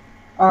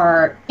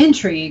are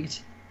intrigued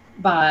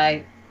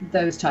by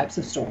those types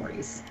of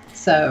stories.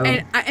 So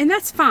and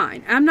that's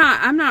fine. I'm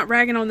not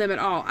ragging on them at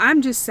all.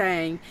 I'm just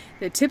saying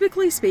that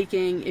typically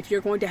speaking, if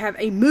you're going to have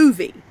a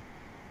movie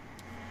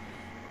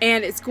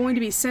and it's going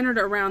to be centered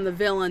around the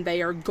villain,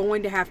 they are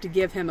going to have to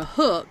give him a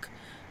hook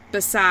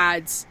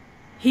besides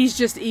he's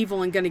just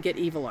evil and going to get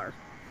eviler.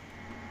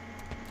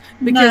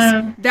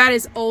 Because that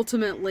is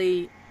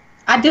ultimately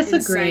I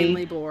disagree.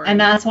 Insanely boring. And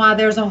that's why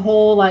there's a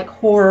whole like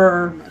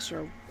horror. I'm not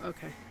sure.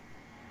 Okay.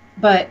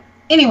 But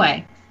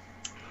anyway.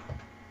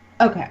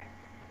 Okay.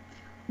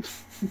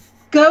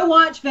 Go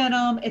watch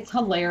Venom. It's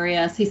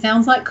hilarious. He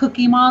sounds like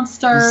Cookie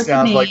Monster. He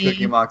sounds like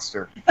Cookie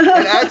Monster.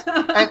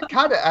 And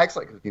kind of acts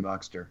like Cookie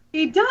Monster.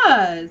 He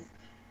does.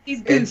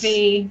 He's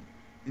goofy.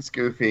 He's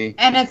goofy.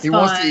 And it's He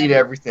fun. wants to eat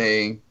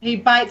everything. He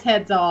bites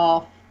heads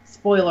off.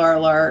 Spoiler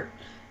alert.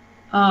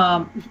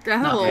 That's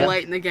a little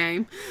late in the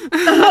game.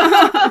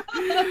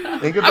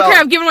 Think about, okay,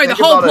 I'm giving away the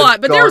whole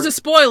plot, but there was a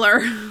spoiler.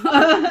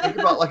 Think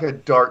about like a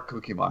dark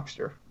Cookie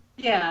Monster.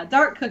 Yeah,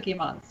 dark Cookie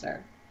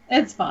Monster.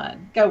 It's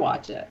fun. Go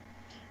watch it.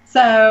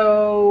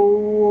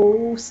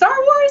 So, Star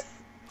Wars?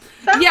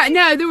 Yeah,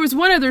 no, there was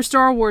one other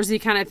Star Wars-y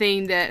kind of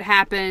thing that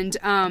happened.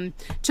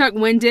 Chuck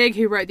Wendig,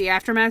 who wrote the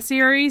Aftermath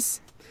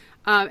series,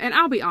 and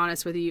I'll be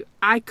honest with you,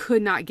 I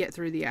could not get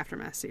through the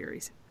Aftermath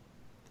series.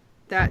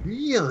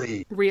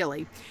 Really?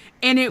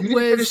 And it you didn't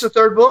was... finish the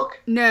third book?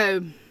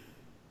 No.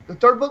 The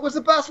third book was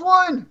the best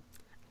one.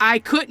 I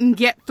couldn't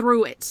get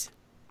through it.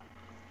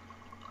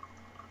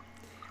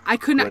 I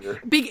could not.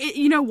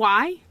 You know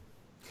why?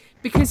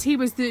 Because he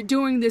was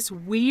doing this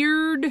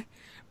weird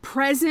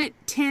present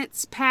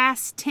tense,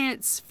 past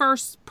tense,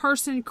 first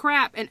person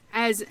crap. And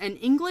as an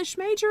English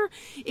major,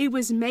 it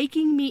was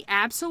making me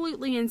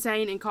absolutely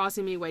insane and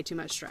causing me way too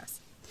much stress.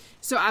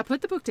 So I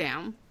put the book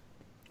down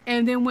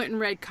and then went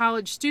and read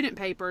college student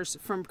papers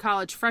from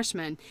college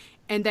freshmen,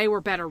 and they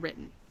were better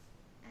written.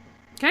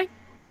 Okay?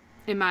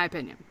 In my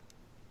opinion.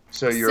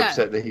 So you're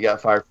upset that he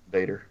got fired from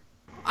Vader?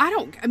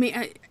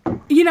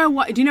 You know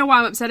what? Do you know why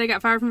I'm upset I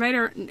got fired from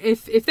Vader?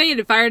 If they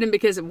had fired him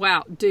because of,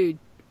 wow, dude,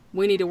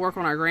 we need to work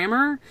on our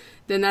grammar,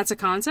 then that's a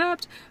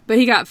concept. But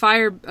he got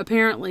fired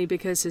apparently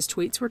because his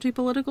tweets were too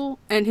political,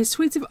 and his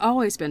tweets have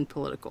always been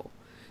political.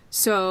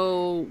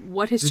 So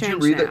what has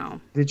changed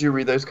now? Did you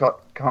read those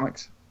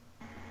comics?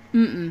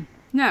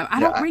 No,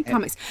 I don't read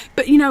comics.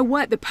 But you know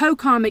what? The Poe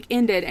comic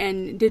ended,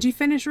 and did you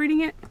finish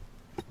reading it?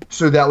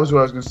 So that was what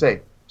I was going to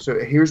say.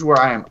 So here's where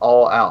I am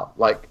all out.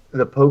 Like,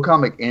 the Poe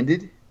comic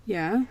ended.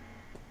 Yeah.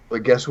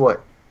 But guess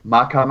what?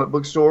 My comic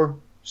book store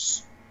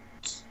it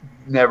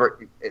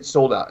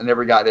sold out. I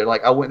never got there.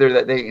 Like, I went there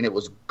that day and it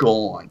was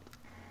gone.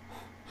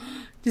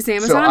 Does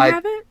Amazon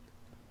have it?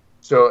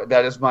 So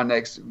that is my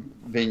next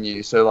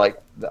venue. So,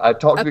 like, I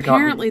talked to the comic.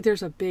 Apparently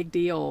there's a big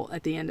deal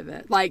at the end of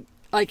it. Like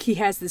he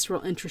has this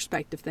real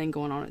introspective thing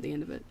going on at the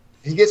end of it.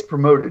 He gets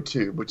promoted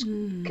too, which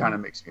kind of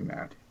makes me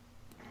mad.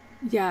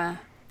 Yeah,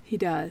 he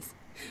does.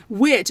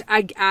 Which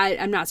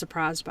I'm not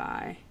surprised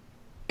by.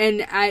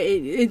 And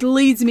it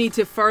leads me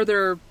to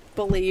further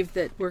believe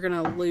that we're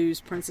going to lose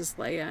Princess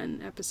Leia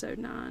in episode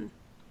 9.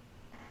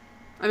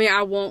 I mean,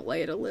 I want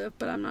Leia to live,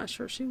 but I'm not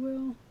sure she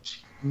will.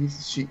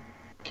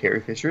 Carrie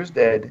Fisher is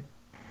dead.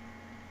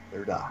 Let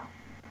her die.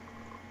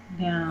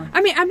 Yeah.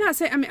 I mean,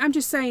 I'm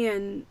just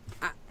saying,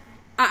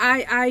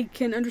 I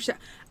can understand.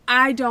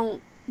 I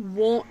don't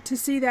want to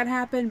see that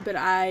happen, but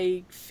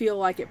I feel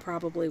like it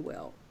probably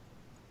will.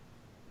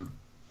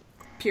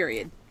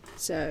 Period.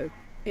 So,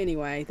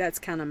 anyway, that's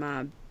kind of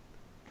my...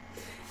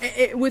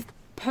 with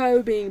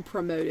Poe being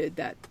promoted,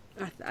 that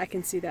I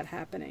can see that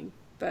happening.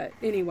 But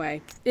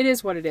anyway, it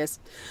is what it is.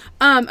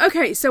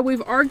 Okay, so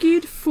we've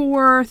argued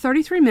for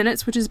 33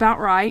 minutes, which is about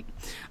right.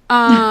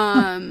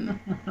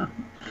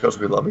 Because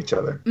we love each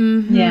other.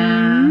 Mm-hmm.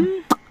 Yeah.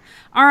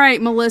 All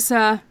right,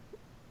 Melissa,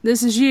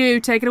 this is you.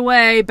 Take it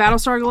away.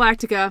 Battlestar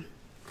Galactica.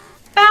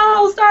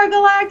 Battlestar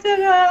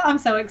Galactica! I'm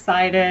so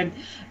excited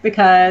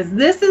because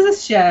this is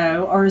a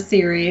show or a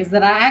series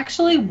that I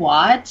actually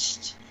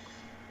watched.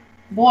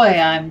 Boy,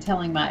 I'm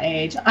telling my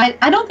age.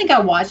 I don't think I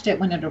watched it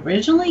when it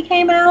originally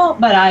came out,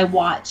 but I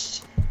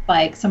watched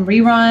like some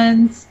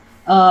reruns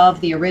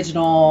of the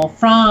original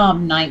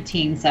from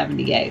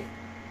 1978.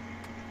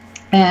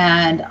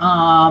 And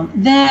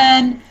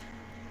then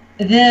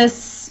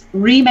this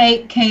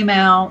remake came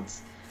out.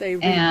 They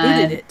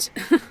rebooted it.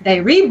 They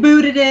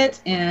rebooted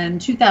it in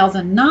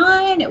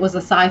 2009. It was a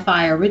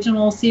sci-fi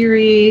original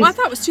series. Well, I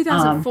thought it was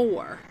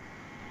 2004.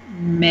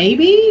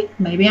 Maybe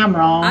I'm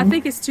wrong. I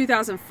think it's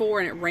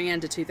 2004 and it ran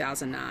to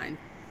 2009.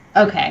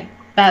 Okay,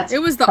 that's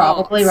it was the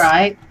probably aughts.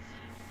 Right.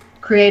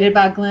 Created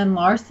by Glenn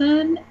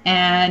Larson,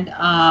 and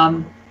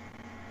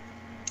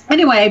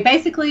anyway,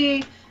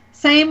 basically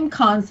same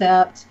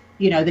concept.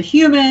 You know, the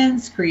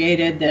humans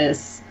created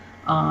this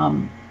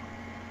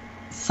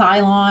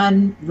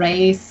Cylon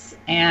race,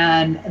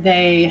 and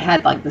they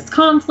had like this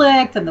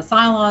conflict, and the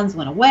Cylons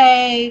went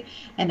away,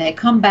 and they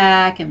come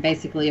back and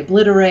basically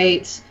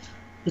obliterate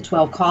the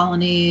 12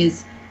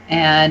 colonies.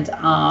 And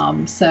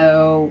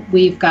so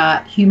we've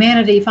got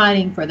humanity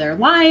fighting for their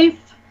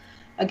life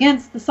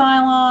against the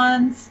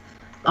Cylons,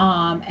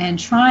 and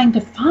trying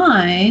to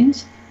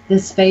find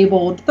this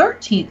fabled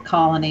 13th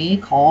colony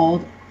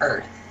called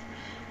Earth.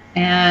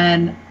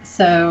 And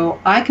so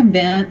I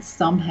convinced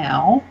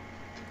somehow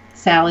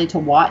Sally to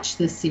watch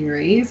this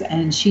series,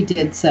 and she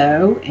did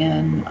so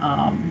in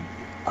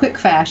quick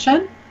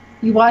fashion.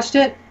 You watched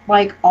it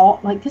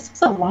this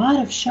was a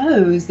lot of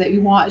shows that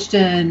you watched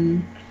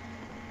in.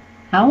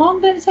 How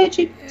long did it take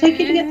you to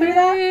get through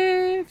that?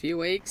 A few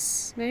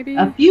weeks, maybe.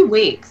 A few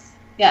weeks,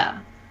 yeah.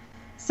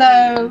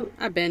 So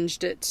I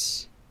binged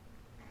it.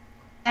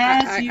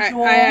 As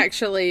usual, I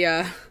actually,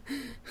 I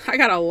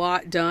got a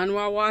lot done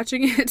while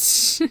watching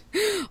it.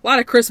 A lot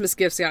of Christmas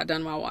gifts got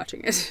done while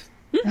watching it.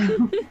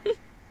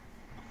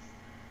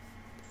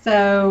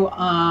 So,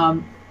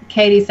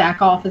 Katie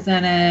Sackhoff is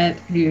in it,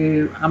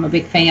 who I'm a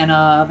big fan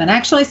of, and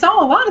actually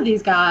saw a lot of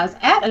these guys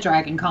at a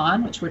Dragon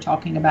Con, which we're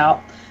talking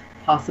about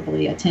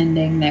possibly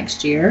attending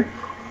next year.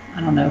 I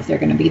don't know if they're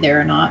going to be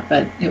there or not,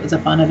 but it was a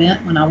fun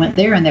event when I went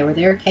there, and they were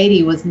there.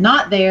 Katie was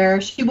not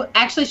there. She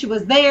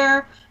was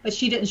there, but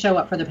she didn't show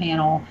up for the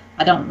panel.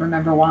 I don't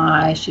remember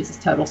why. She's a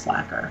total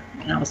slacker,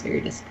 and I was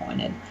very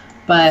disappointed.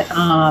 But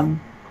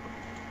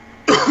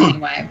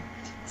anyway,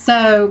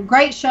 so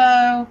great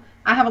show.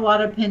 I have a lot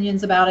of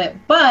opinions about it,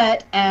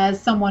 but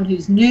as someone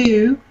who's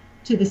new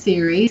to the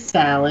series,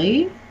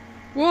 Sally.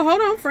 Well, hold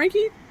on,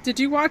 Frankie.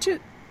 Did you watch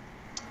it?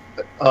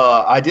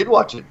 I did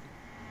watch it.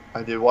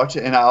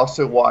 And I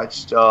also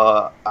watched.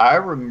 I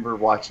remember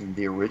watching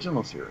the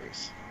original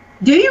series.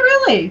 Do you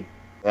really?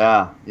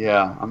 Yeah.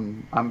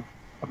 I'm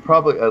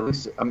probably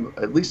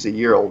at least a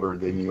year older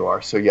than you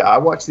are. So yeah, I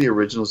watched the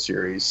original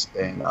series,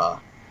 and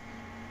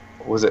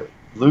was it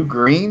Lou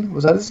Green?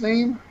 Was that his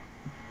name?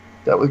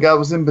 That guy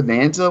was in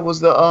Bonanza.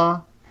 Was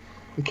the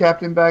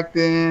captain back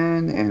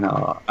then? And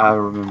I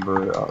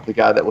remember the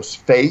guy that was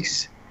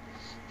Face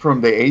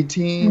from the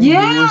A-Team.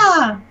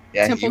 Yeah.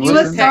 He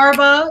was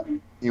Starbuck.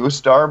 He was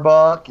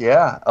Starbuck.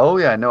 Yeah. Oh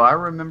yeah. No, I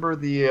remember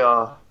the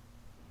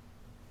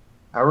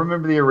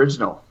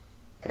original,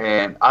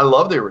 and I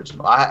love the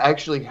original. I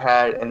actually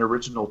had an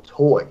original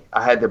toy.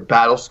 I had the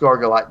Battlestar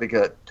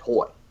Galactica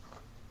toy.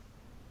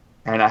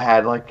 And I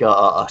had like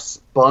a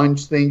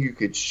sponge thing you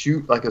could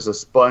shoot, like as a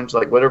sponge,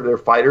 like whatever their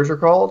fighters are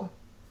called.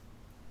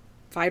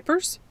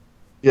 Vipers?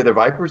 Yeah, they're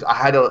Vipers.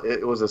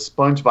 It was a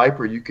sponge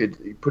Viper. You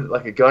could put it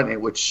like a gun, and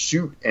it would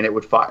shoot, and it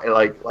would fire,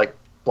 like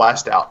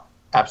blast out.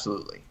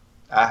 Absolutely.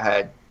 I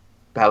had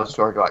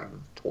Battlestar Galactica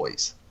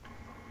toys.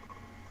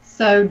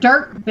 So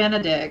Dirk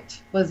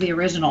Benedict was the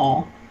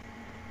original,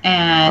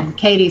 and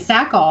Katie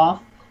Sackhoff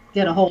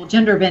did a whole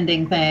gender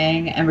bending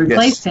thing and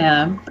replaced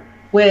him,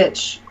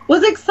 which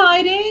was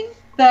exciting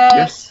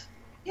that,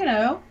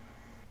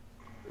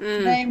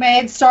 they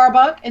made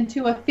Starbuck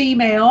into a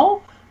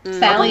female.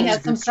 Sally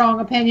had some strong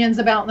opinions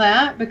about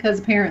that because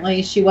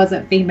apparently she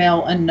wasn't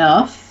female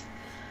enough.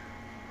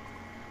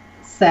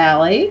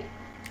 Sally.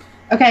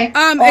 Okay.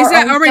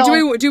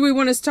 Do we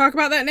want to talk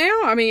about that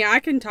now? I mean, I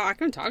can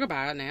talk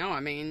about it now. I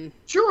mean,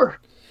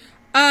 sure.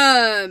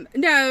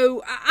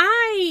 No,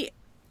 I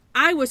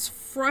was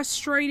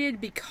frustrated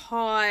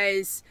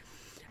because,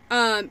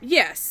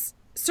 yes,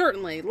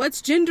 certainly,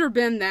 let's gender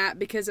bend that,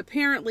 because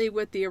apparently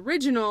with the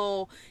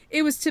original,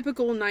 it was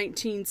typical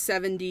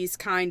 1970s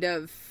kind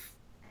of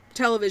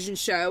television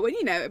show.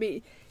 And, I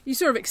mean, you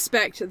sort of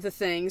expect the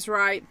things,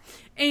 right?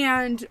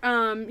 And,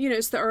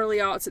 it's the early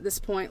aughts at this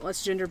point.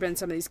 Let's gender bend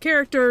some of these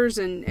characters.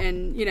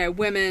 And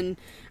women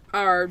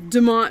are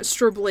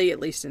demonstrably, at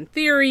least in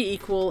theory,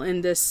 equal in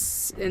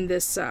this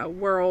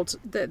world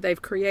that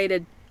they've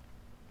created.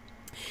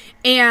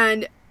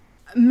 And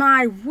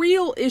my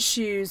real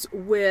issues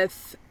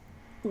with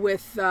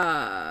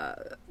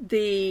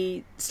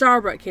the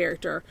Starbuck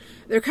character,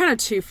 they're kind of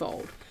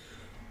twofold.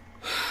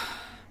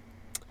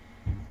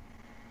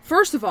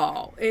 First of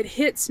all, it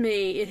hit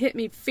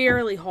me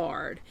fairly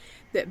hard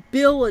that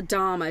Bill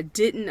Adama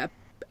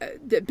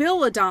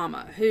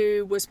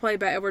who was played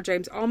by Edward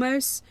James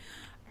Olmos,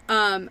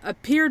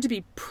 appeared to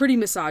be pretty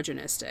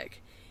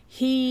misogynistic.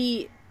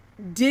 He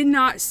did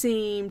not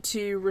seem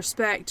to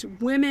respect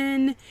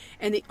women,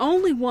 and the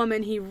only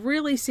woman he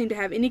really seemed to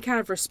have any kind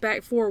of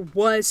respect for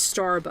was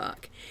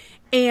Starbuck.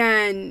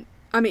 And,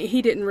 I mean,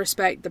 he didn't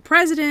respect the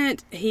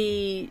president.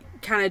 He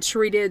kind of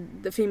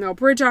treated the female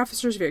bridge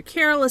officers very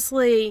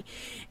carelessly.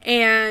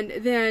 And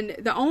then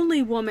the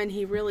only woman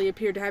he really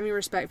appeared to have any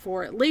respect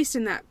for, at least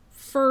in that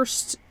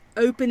first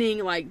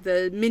opening, like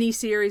the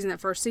mini-series in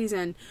that first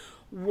season,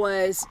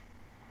 was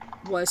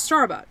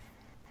Starbuck.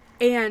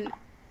 And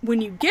when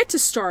you get to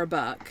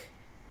Starbuck,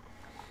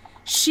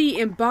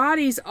 she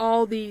embodies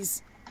all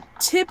these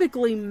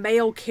typically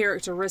male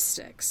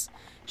characteristics.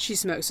 She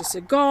smokes a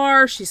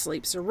cigar, she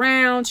sleeps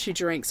around, she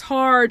drinks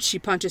hard, she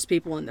punches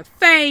people in the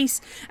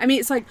face. I mean,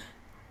 it's like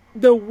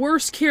the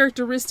worst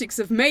characteristics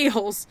of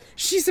males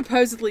she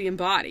supposedly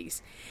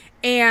embodies.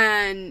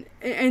 And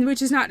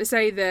which is not to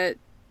say that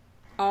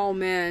all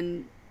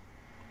men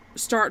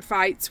start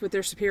fights with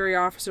their superior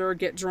officer,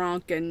 get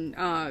drunk, and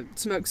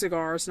smoke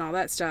cigars and all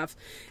that stuff.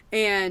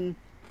 And,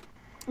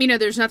 you know,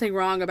 there's nothing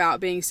wrong about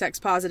being sex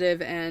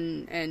positive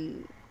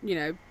and you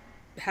know,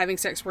 having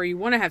sex where you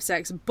want to have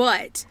sex,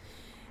 but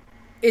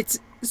it's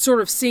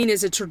sort of seen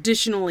as a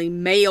traditionally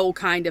male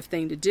kind of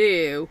thing to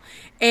do.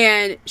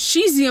 And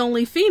she's the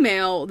only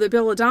female that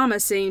Bill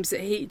Adama seems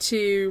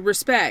to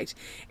respect.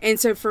 And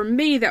so for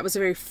me, that was a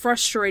very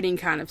frustrating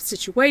kind of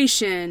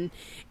situation.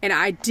 And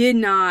I did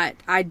not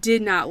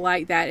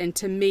like that. And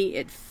to me,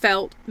 it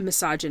felt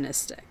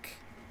misogynistic.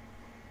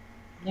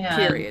 Yeah.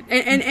 Period.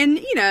 And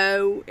you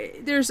know,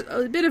 there's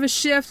a bit of a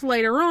shift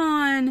later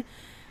on,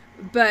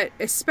 but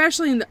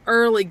especially in the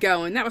early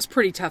going, that was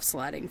pretty tough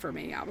sledding for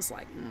me. I was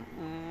like,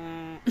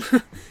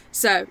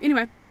 So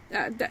anyway,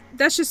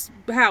 that's just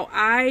how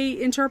I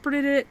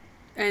interpreted it.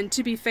 And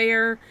to be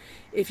fair,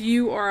 if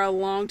you are a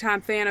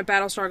longtime fan of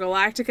Battlestar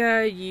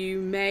Galactica, you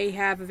may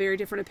have a very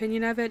different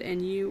opinion of it,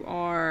 and you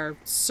are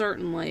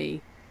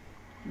certainly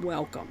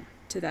welcome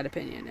to that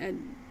opinion.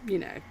 And, you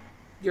know,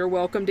 you're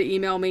welcome to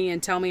email me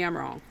and tell me I'm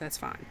wrong. That's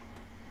fine.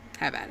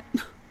 Have at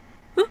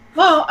it.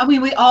 Well, I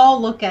mean, we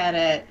all look at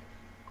it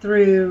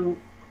through,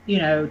 you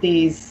know,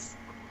 these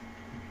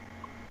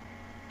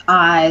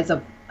eyes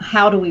of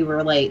how do we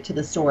relate to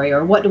the story,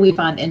 or what do we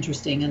find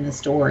interesting in the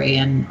story?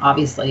 And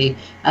obviously,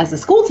 as a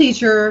school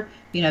teacher,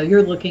 you know,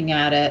 you're looking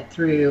at it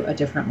through a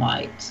different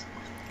light.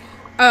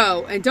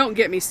 Oh, and don't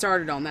get me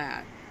started on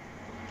that.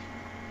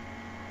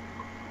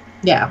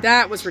 Yeah.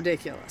 That was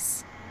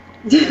ridiculous.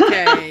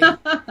 Okay.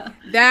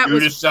 You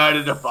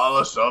decided to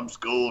follow some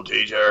school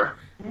teacher.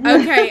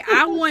 Okay,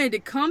 I wanted to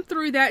come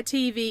through that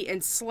TV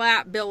and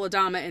slap Bill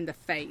Adama in the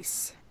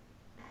face.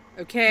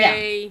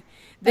 Okay?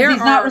 Yeah. He's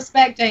not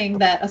respecting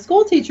that a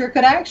school teacher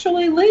could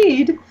actually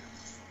lead.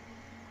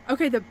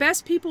 Okay, the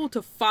best people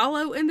to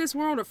follow in this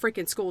world are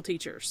freaking school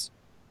teachers.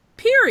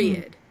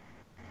 Period.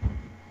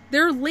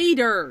 They're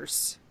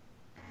leaders.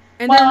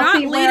 And they're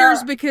not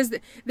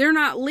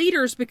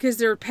leaders because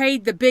they're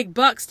paid the big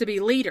bucks to be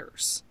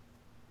leaders.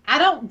 I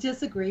don't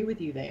disagree with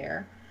you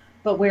there.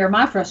 But where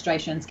my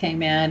frustrations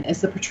came in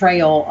is the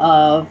portrayal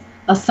of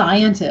a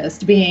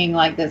scientist being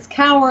like this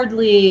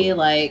cowardly,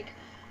 like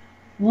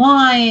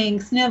lying,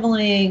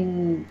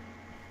 sniveling,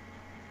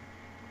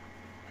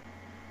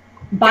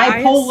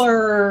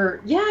 bipolar.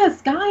 Gaius?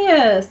 Yes,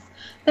 Gaius.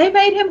 They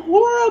made him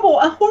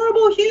a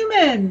horrible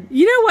human.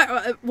 You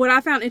know what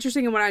I found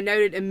interesting and what I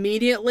noted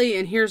immediately,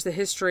 and here's the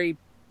history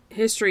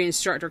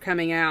instructor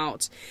coming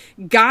out.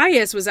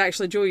 Gaius was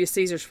actually Julius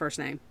Caesar's first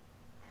name.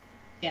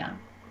 Yeah.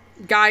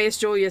 Gaius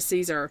Julius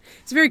Caesar.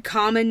 It's a very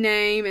common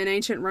name in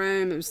ancient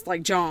Rome. It was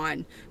like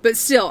John. But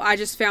still, I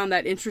just found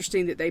that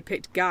interesting that they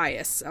picked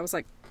Gaius. I was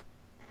like,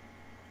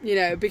 you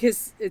know,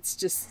 because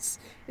it's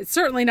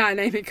certainly not a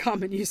name in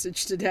common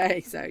usage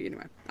today. So,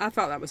 anyway, I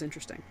thought that was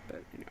interesting.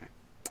 But anyway.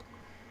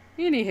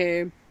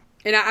 Anywho.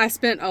 And I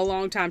spent a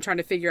long time trying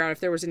to figure out if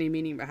there was any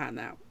meaning behind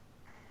that.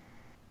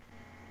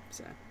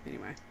 So,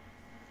 anyway.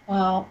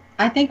 Well,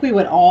 I think we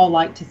would all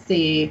like to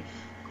see,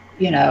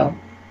 you know,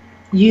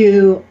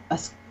 you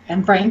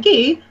and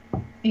Frankie,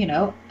 you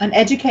know, an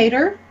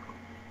educator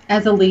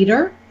as a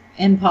leader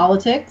in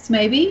politics,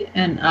 maybe.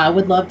 And I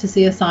would love to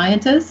see a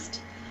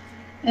scientist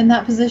in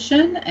that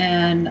position.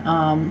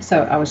 And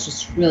so I was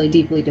just really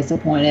deeply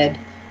disappointed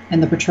in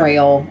the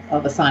portrayal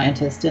of a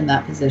scientist in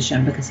that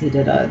position, because he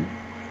did a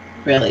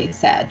really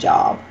sad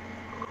job.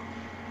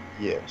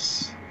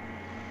 Yes.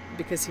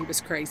 Because he was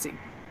crazy.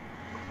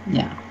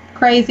 Yeah.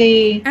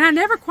 Crazy. And I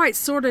never quite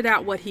sorted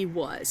out what he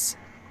was,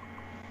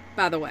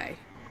 by the way.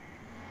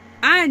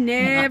 I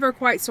never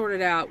quite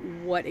sorted out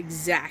what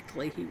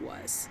exactly he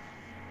was.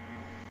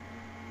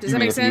 Does that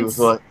make sense?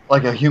 He was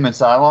like a human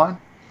Cylon?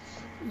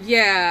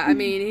 Yeah, I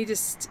mean, he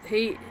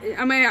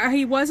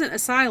wasn't a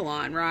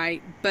Cylon,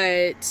 right?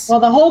 But...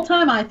 Well, the whole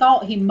time I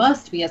thought he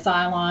must be a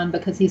Cylon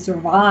because he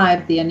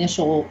survived the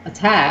initial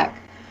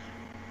attack.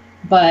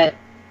 But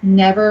we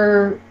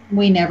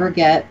never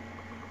get...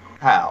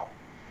 How?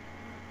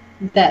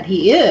 That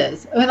he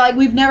is. I mean, like,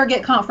 we've never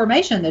get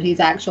confirmation that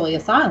he's actually a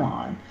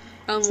Cylon.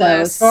 Unless, so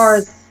as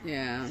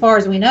far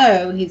as we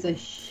know, he's a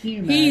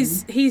human.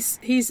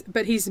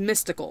 But he's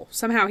mystical.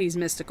 Somehow he's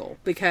mystical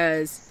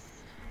because,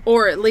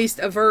 or at least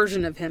a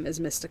version of him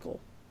is mystical.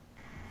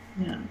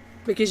 Yeah.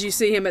 Because you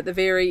see him at the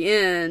very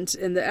end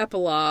in the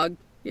epilogue,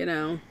 you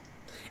know.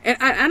 And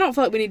I don't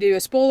feel like we need to do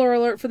a spoiler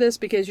alert for this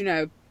because, you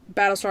know,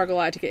 Battlestar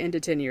Galactica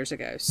ended 10 years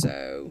ago,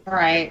 so.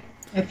 Right.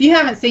 If you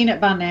haven't seen it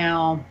by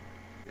now.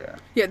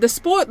 Yeah, the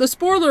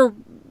spoiler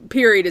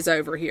period is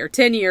over here.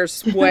 10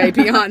 years way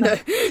beyond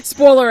the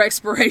spoiler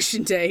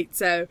expiration date.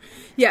 So,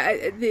 yeah,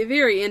 at the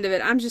very end of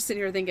it, I'm just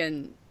sitting here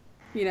thinking,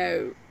 you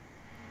know,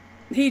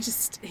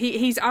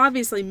 he's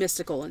obviously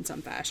mystical in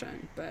some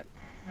fashion, but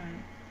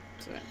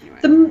so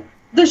anyway.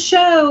 The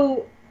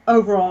show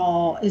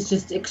overall is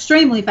just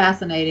extremely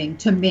fascinating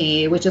to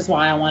me, which is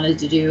why I wanted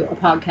to do a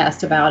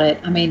podcast about it.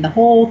 I mean, the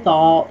whole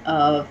thought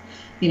of,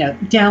 you know,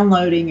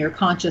 downloading your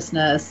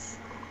consciousness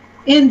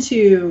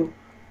into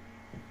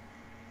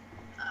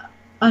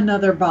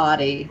another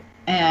body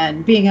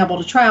and being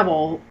able to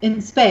travel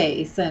in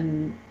space,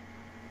 and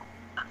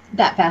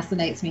that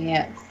fascinates me.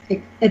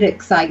 It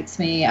excites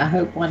me. I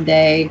hope one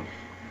day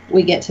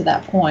we get to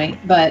that point.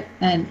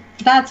 And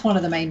that's one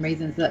of the main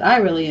reasons that I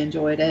really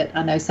enjoyed it.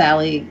 I know,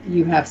 Sally,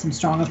 you have some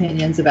strong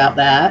opinions about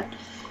that.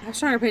 I have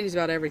strong opinions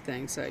about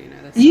everything, so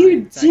that's you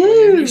exactly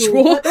do.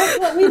 unusual. That's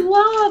what we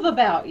love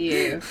about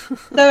you.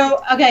 So,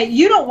 okay,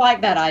 you don't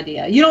like that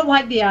idea. You don't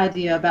like the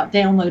idea about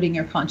downloading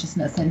your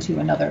consciousness into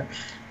another,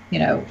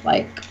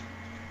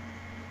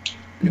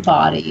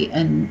 body.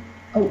 And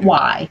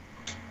why?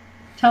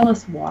 Tell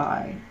us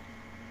why.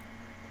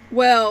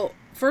 Well,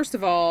 first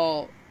of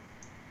all,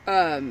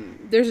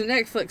 there's a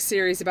Netflix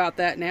series about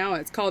that now.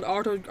 It's called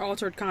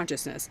Altered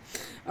Consciousness,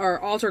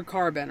 or Altered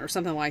Carbon, or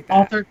something like that.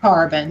 Altered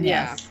Carbon,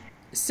 yeah. Yes.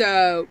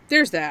 So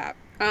there's that.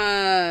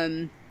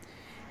 And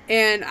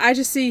I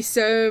just see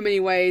so many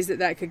ways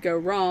that could go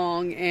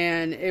wrong,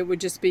 and it would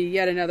just be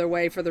yet another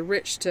way for the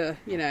rich to,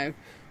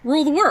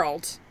 rule the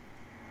world.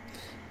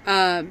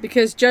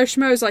 Because Joe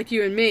Schmoes like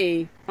you and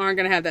me aren't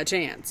going to have that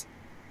chance.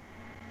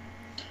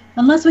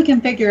 Unless we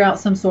can figure out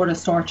some sort of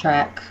Star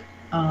Trek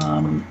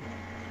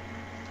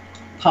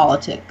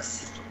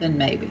politics, then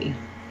maybe.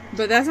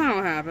 But that's not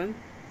what happened.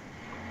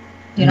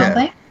 You don't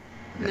think?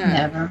 No.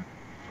 Never.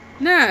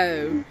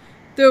 No.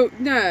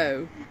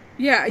 No.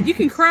 Yeah, you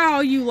can cry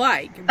all you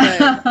like,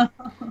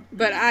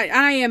 but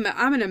I'm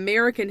an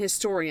American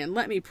historian.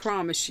 Let me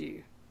promise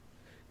you.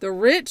 The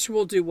rich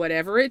will do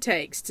whatever it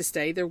takes to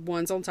stay the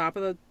ones on top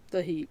of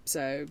the heap.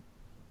 So,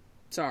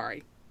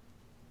 sorry.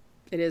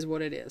 It is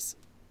what it is.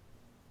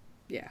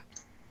 Yeah.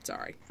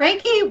 Sorry.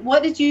 Frankie,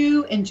 what did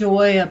you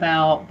enjoy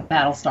about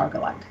Battlestar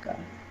Galactica?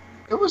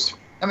 It was,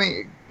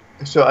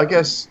 so I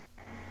guess,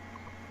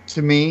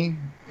 to me,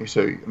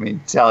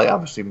 Sally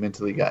obviously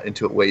mentally got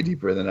into it way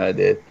deeper than I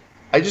did.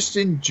 I just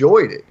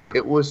enjoyed it.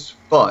 It was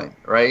fun,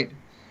 right?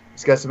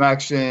 It's got some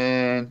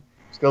action.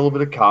 It's got a little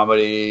bit of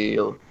comedy.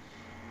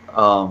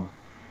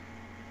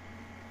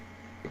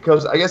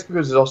 Because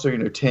it's also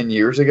 10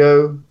 years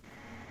ago,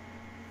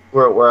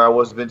 where I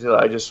was mentally,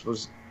 I just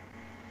was.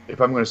 If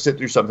I'm going to sit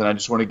through something, I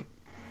just want to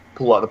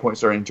pull out the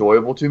points that are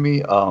enjoyable to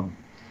me. I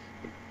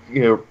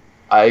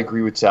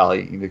agree with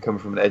Sally. Coming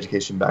from an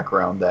education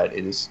background, that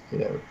it is,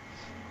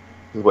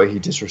 the way he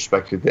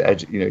disrespected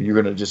the you're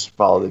going to just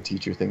follow the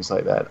teacher, things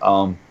like that.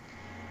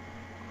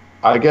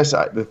 I guess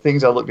the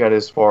things I looked at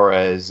as far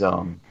as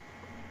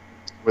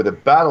where the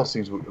battle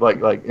scenes,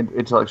 like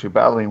intellectually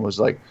battling, was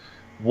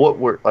what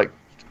were the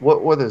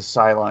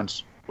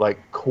Cylons'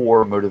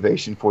 core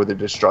motivation for the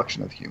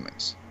destruction of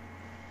humans?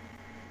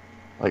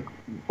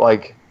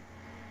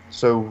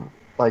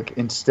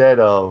 Instead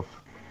of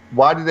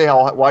why do the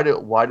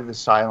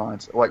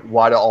Cylons,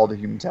 why do all the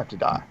humans have to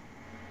die?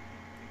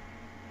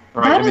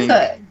 Right? That is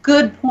a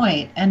good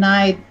point, and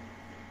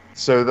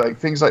so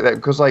things like that,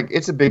 because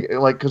it's a big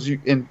because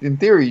in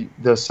theory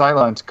the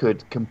Cylons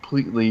could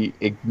completely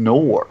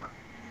ignore,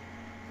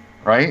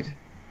 right?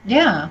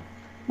 Yeah,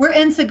 we're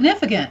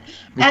insignificant.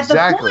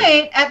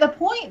 Exactly. At the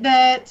point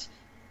that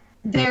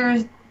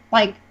there's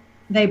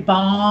they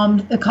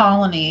bombed the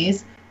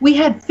colonies, we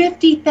had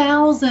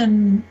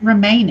 50,000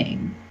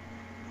 remaining.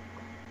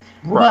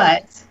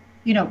 Right.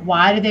 But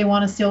why do they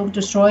want to still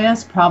destroy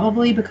us?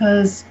 Probably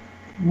because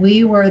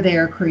we were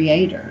their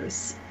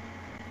creators.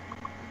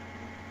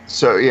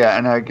 So yeah,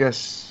 and I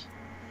guess,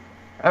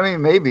 maybe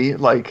maybe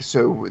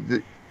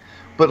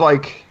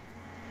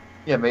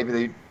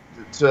they.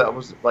 So that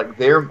was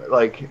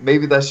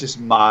maybe that's just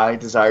my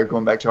desire,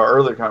 going back to our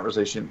earlier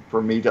conversation,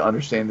 for me to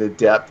understand the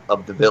depth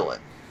of the villain.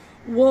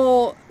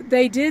 Well,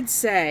 they did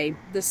say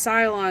the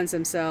Cylons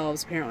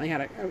themselves apparently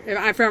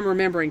if I'm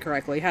remembering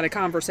correctly, had a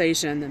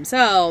conversation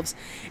themselves,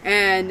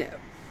 and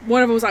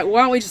one of them was like,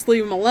 "Why don't we just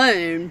leave them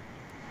alone?"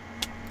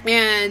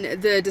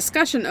 And the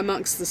discussion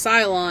amongst the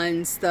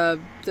Cylons,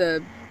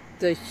 the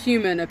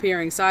human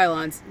appearing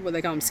Cylons, what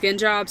they call them, skin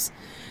jobs,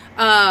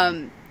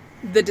 the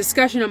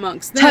discussion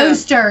amongst them,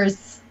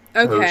 toasters.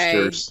 Okay,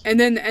 toasters.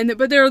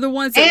 But they're the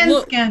ones that and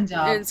skin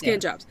jobs, and skin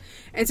jobs,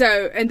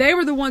 and they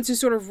were the ones who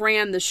sort of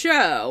ran the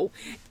show.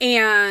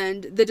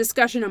 And the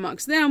discussion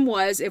amongst them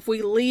was, if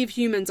we leave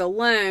humans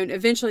alone,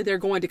 eventually they're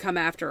going to come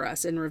after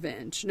us in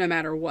revenge, no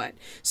matter what.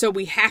 So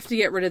we have to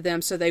get rid of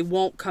them so they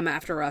won't come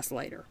after us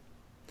later.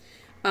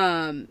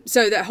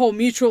 So that whole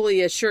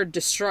mutually assured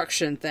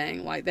destruction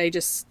thing, they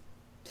just,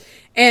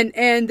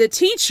 and the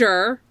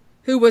teacher,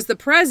 who was the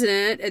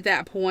president at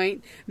that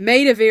point,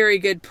 made a very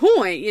good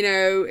point.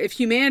 If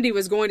humanity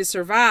was going to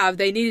survive,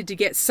 they needed to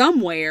get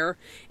somewhere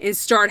and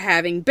start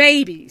having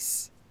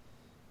babies,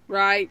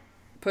 right?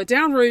 Put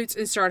down roots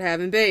and start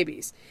having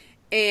babies.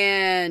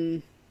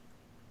 And,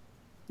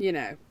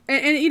 and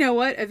you know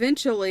what?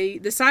 Eventually,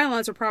 the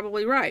Cylons are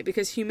probably right,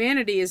 because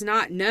humanity is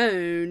not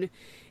known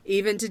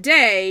even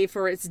today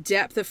for its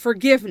depth of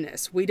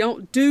forgiveness. We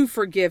don't do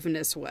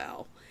forgiveness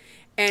well.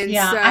 And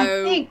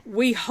so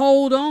we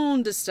hold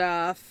on to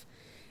stuff,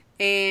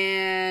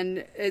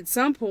 and at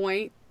some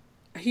point,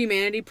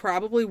 humanity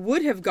probably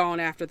would have gone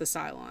after the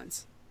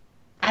Cylons.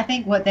 I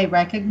think what they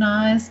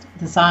recognized,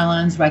 the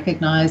Cylons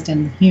recognized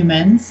in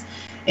humans,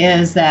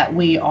 is that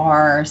we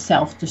are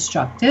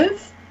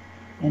self-destructive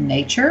in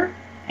nature,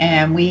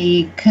 and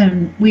we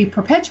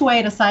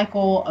perpetuate a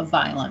cycle of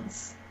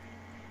violence.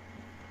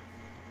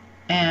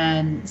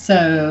 And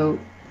so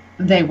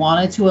they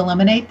wanted to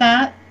eliminate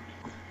that,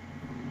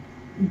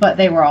 but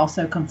they were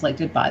also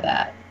conflicted by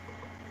that.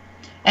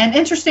 And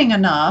interesting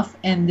enough,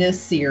 in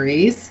this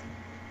series,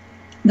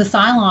 the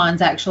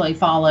Cylons actually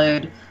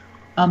followed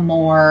a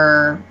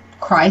more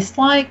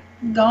Christ-like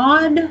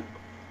God,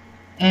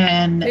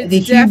 and it's the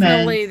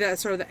definitely humans, that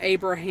sort of the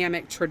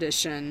Abrahamic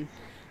tradition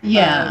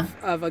yeah,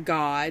 of a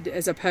God,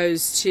 as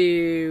opposed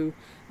to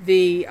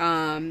the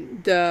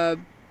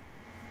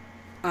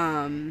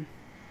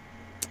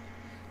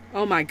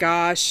oh my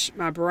gosh,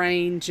 my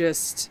brain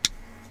just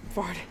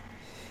farted.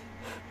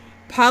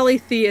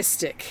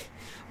 Polytheistic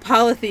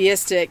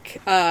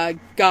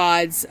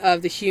gods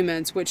of the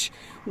humans, which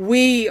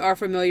we are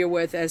familiar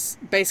with as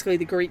basically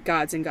the Greek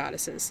gods and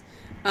goddesses.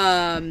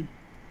 And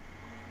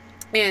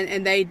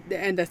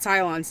the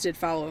Cylons did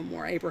follow a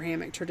more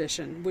Abrahamic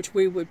tradition, which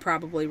we would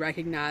probably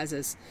recognize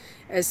as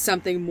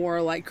something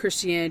more like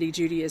Christianity,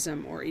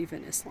 Judaism, or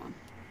even Islam.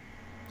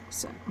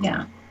 So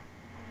yeah.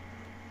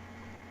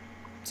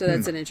 So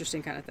that's an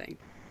interesting kind of thing.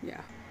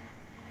 Yeah.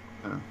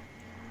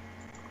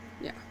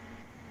 Yeah.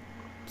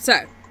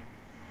 So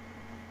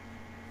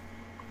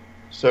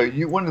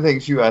one of the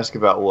things you asked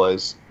about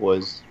was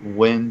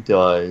when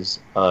does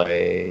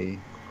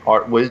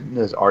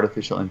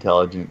artificial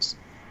intelligence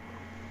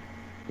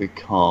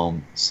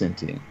become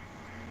sentient?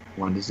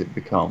 When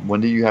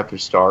do you have to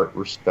start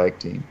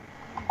respecting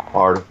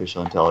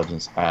artificial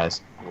intelligence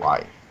as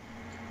life?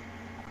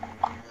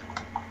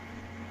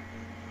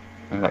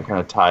 And that kind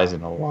of ties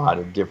in a lot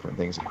of different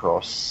things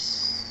across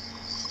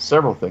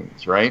several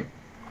things, right?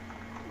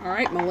 All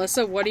right,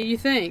 Melissa, what do you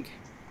think?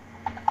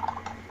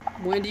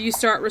 When do you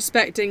start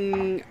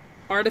respecting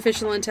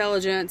artificial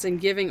intelligence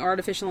and giving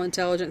artificial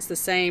intelligence the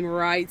same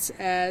rights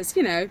as,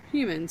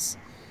 humans?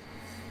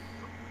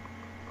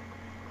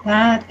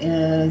 That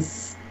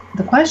is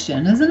the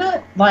question, isn't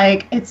it?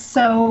 Like, it's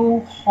so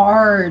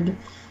hard.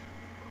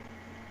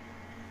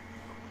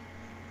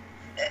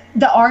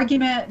 The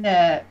argument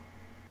that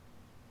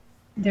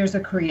there's a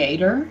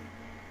creator,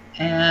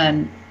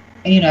 and,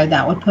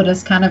 that would put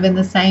us kind of in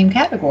the same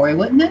category,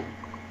 wouldn't it?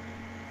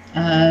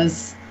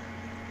 As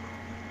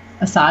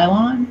a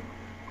Cylon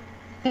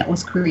that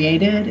was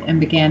created and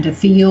began to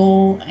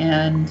feel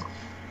and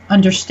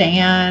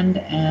understand,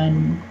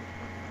 and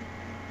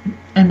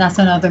that's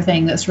another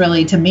thing that's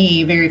really, to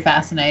me, very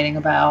fascinating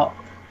about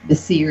the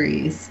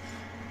series,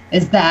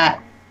 is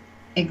that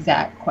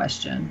exact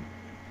question.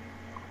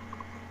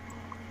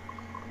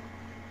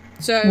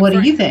 So what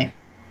do you think?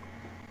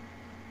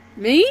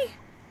 Me?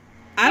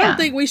 I don't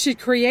think we should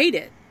create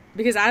it,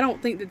 because I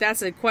don't think that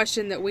that's a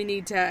question that we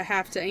need to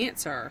have to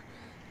answer.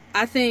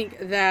 I think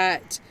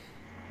that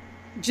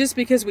just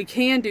because we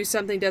can do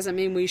something doesn't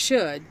mean we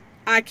should.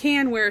 I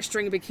can wear a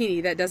string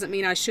bikini. That doesn't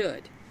mean I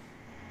should.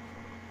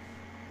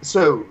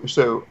 So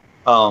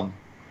I'm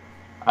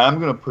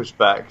going to push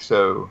back.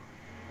 So,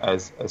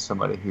 as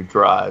somebody who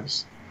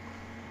drives,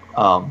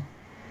 I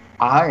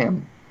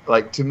am,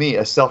 like, to me,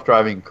 a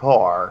self-driving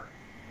car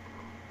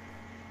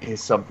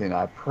is something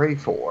I pray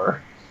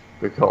for,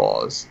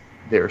 because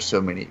there are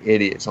so many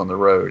idiots on the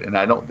road, and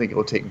I don't think it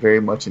will take very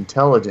much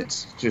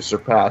intelligence to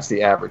surpass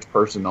the average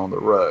person on the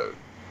road.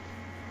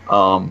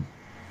 I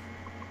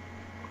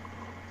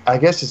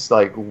guess it's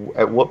like,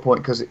 at what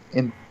point, because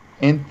in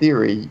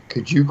theory,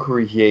 could you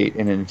create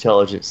an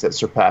intelligence that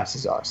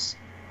surpasses us?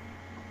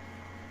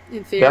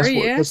 In theory,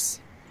 yes.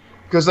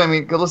 Because, I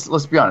mean,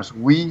 let's be honest.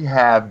 We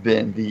have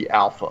been the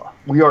alpha.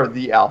 We are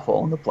the alpha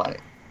on the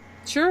planet.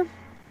 Sure.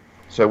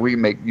 So we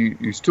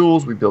use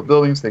tools, we build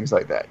buildings, things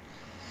like that.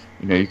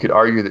 You could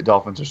argue that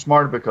dolphins are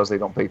smarter because they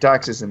don't pay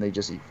taxes and they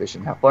just eat fish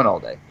and have fun all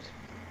day.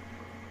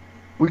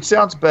 Which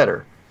sounds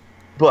better.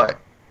 But,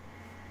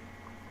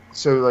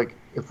 so, like,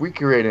 if we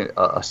create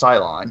a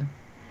Cylon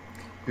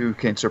who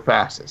can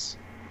surpass us,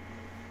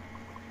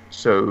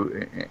 so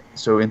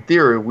in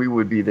theory, we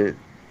were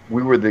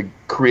the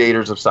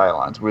creators of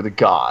Cylons. We're the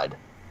god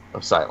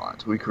of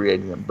Cylons. We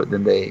created them, but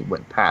then they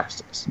went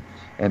past us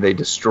and they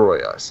destroy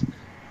us.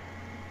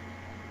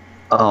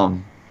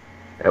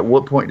 At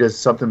what point does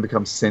something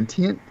become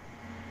sentient?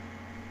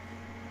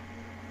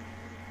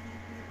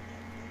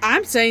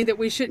 I'm saying that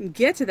we shouldn't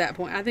get to that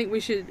point. I think we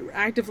should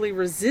actively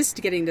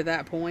resist getting to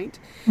that point.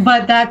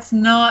 But that's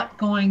not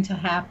going to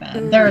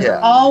happen. There's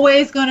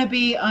always going to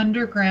be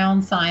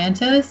underground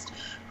scientists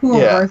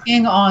who are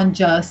working on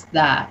just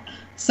that.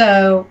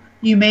 So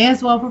you may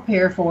as well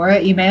prepare for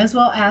it. You may as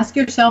well ask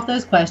yourself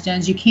those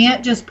questions. You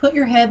can't just put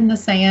your head in the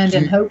sand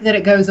and hope that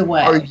it goes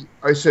away.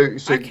 I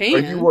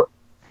can.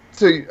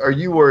 Are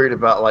you worried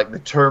about, like, the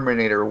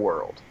Terminator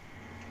world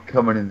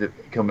coming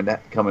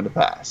to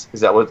pass?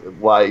 Is that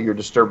why you're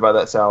disturbed by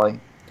that,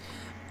 Sally?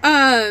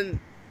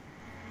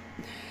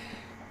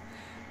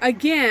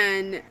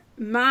 Again,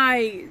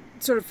 my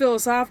sort of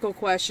philosophical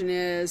question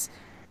is,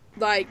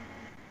 like,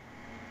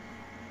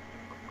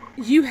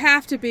 you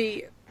have to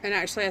be, and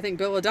actually I think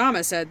Bill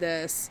Adama said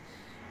this,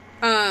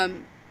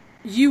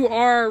 you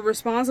are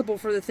responsible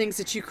for the things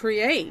that you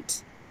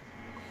create.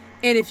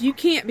 And if you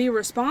can't be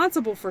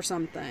responsible for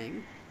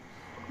something,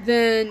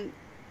 then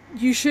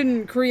you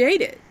shouldn't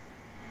create it.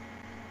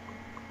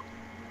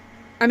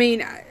 I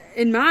mean,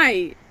 in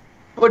my...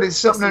 But it's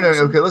something. No.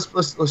 Okay, let's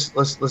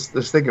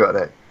think about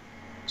that.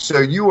 So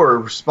you are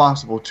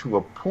responsible to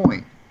a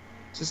point,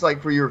 just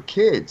like for your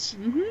kids.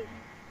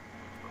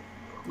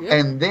 Mm-hmm. Yep.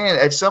 And then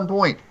at some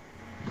point,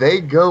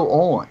 they go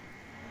on,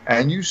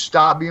 and you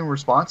stop being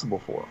responsible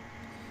for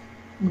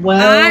them.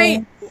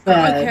 Well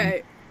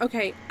said.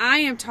 Okay. I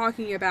am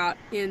talking about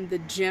in the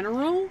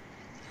general,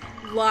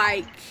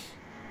 like,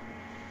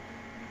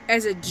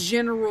 as a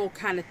general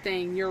kind of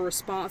thing, you're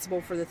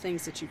responsible for the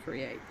things that you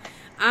create.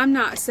 I'm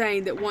not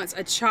saying that once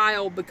a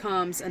child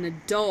becomes an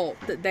adult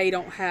that they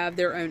don't have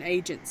their own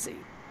agency.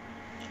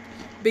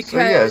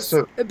 Because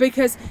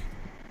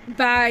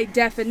by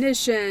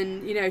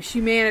definition,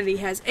 humanity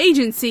has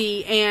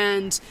agency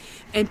and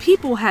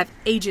people have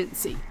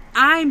agency.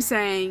 I'm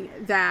saying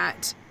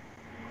that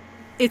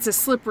it's a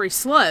slippery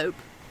slope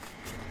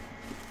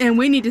and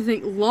we need to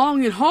think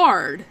long and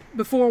hard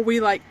before we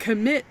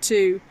commit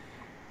to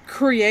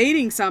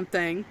creating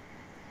something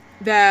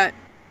that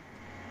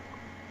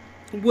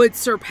would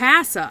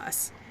surpass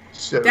us.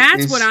 So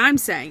that's what I'm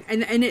saying.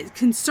 And it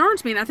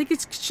concerns me, and I think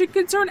it should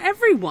concern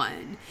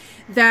everyone,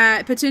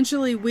 that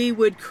potentially we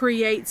would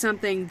create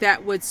something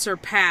that would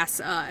surpass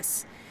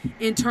us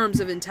in terms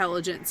of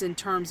intelligence, in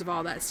terms of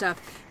all that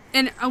stuff.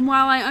 And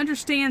while I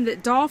understand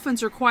that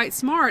dolphins are quite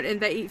smart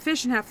and they eat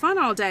fish and have fun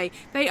all day,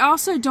 they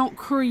also don't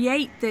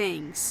create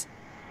things.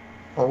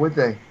 Or would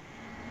they?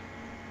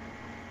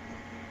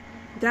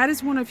 That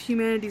is one of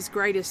humanity's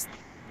greatest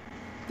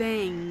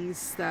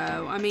things,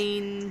 though. I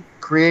mean...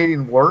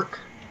 Creating work?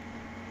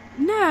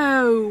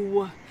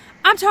 No.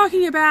 I'm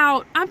talking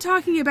about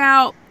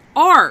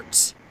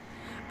art.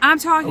 I'm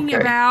talking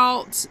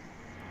about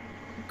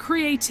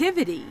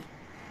creativity.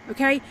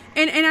 Okay?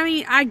 And I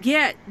mean, I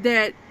get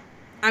that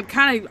I'm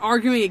kind of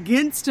arguing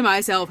against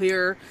myself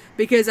here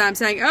because I'm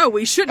saying, oh,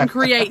 we shouldn't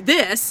create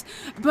this.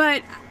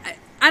 But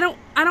I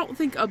don't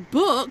think a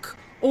book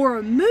or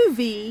a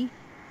movie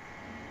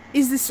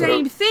is the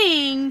same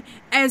thing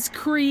as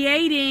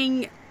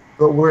creating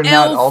but we're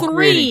not L3. All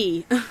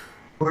creating,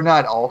 we're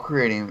not all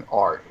creating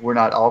art. We're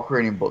not all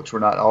creating books. We're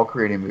not all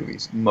creating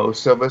movies.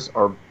 Most of us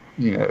are,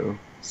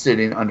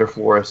 sitting under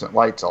fluorescent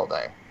lights all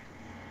day.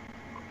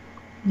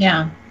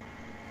 Yeah.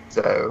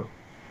 So,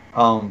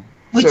 I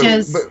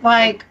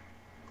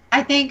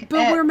think...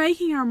 But we're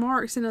making our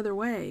marks in other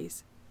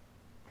ways.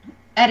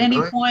 At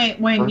any point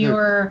when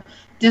you're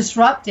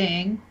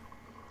disrupting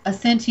a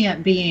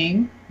sentient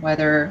being,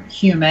 whether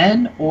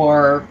human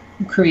or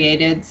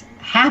created,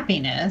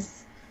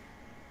 happiness,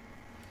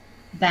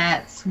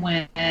 that's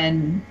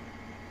when...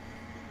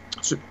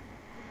 So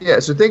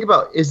think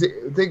about,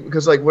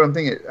 because what I'm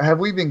thinking, have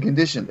we been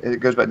conditioned, it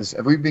goes back to this,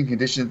 have we been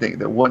conditioned to think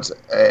that once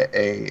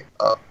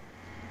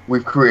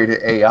we've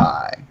created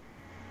AI,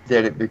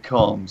 that it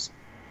becomes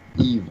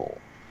evil?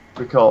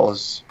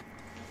 Because,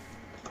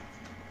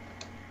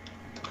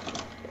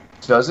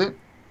 does it?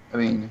 I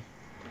mean...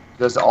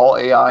 Does all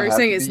AI?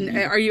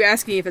 Are you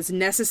asking if it's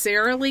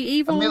necessarily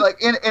evil? I mean,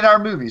 in our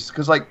movies,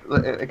 because I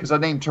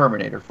named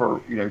Terminator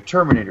for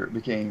Terminator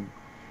became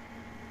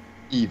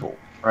evil,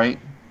 right?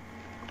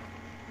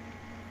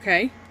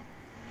 Okay.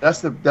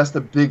 That's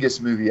the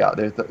biggest movie out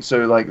there.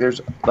 So there's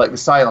the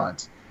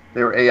Cylons,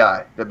 they were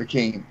AI that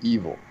became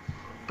evil,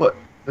 but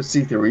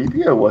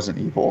C-3PO wasn't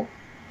evil.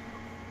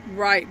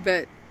 Right,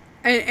 but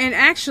and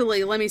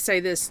actually, let me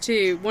say this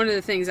too. One of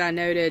the things I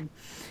noted.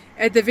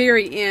 At the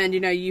very end,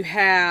 you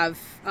have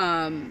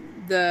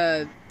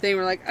they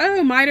were like,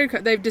 oh,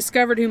 they've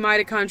discovered who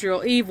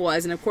mitochondrial Eve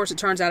was. And, of course, it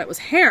turns out it was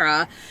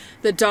Hera,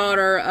 the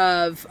daughter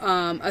of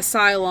a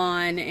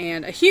Cylon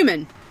and a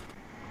human.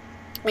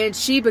 And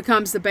she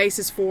becomes the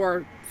basis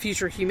for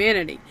future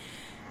humanity.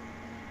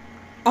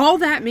 All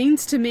that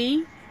means to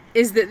me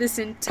is that this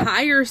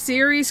entire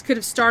series could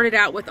have started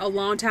out with a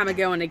long time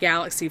ago in a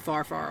galaxy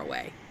far, far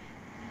away.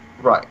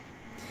 Right.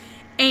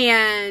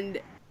 And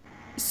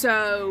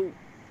so...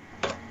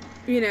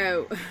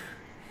 I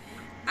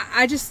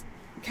just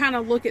kind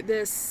of look at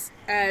this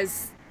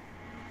as,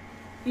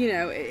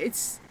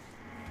 it's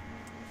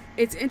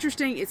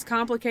interesting, it's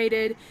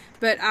complicated,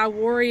 but I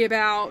worry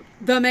about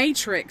the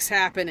Matrix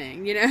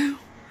happening, It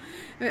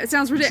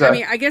sounds ridiculous. I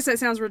mean, I guess that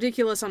sounds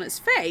ridiculous on its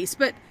face,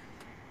 but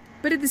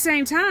at the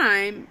same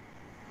time,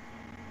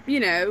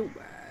 The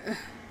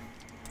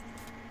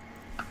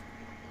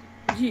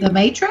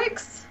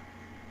Matrix?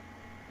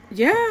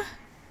 Yeah.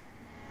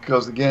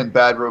 Because again,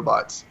 bad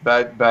robots,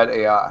 bad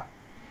AI,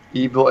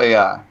 evil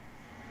AI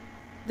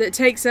that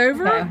takes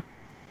over.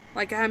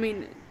 Okay. I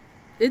mean,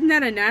 isn't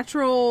that a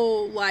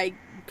natural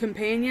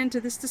companion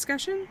to this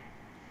discussion?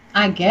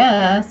 I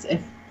guess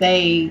if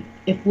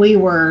we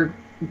were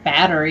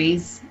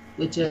batteries,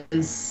 which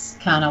is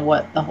kind of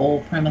what the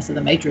whole premise of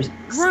the Matrix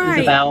is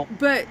about.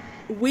 But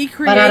we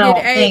But I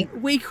don't think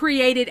we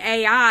created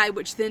AI,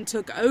 which then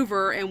took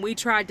over, and we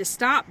tried to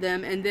stop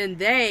them, and then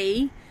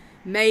they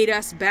made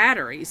us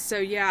batteries. So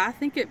yeah, I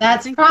think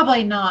that's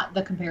probably not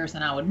the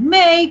comparison I would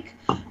make,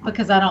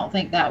 because I don't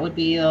think that would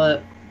be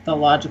the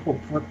logical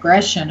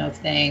progression of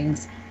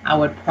things. I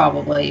would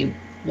probably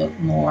look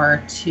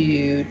more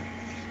to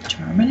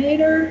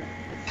Terminator.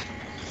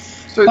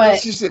 So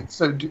this is it.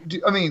 So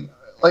I mean,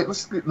 like,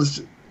 let's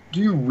do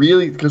you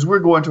really? Because we're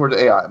going toward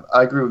AI.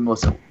 I agree with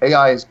Melissa.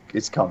 AI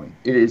is coming.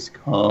 It is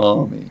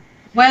coming.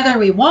 Whether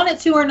we want it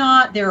to or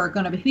not, there are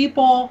going to be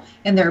people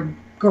in their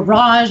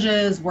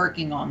garages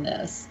working on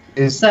this.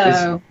 Is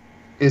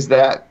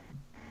that?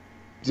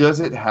 Does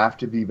it have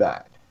to be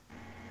bad?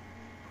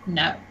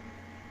 No.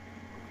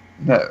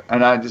 No,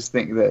 and I just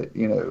think that,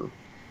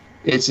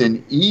 it's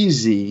an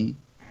easy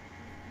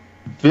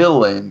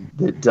villain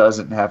that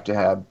doesn't have to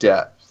have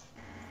depth.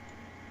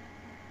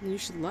 You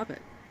should love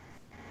it.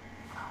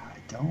 I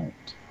don't.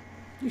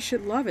 You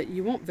should love it.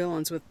 You want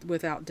villains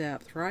without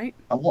depth, right?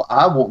 I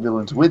want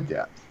villains with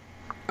depth.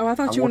 Oh, I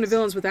thought you wanted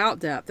villains without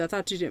depth. I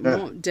thought you didn't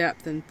want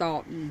depth and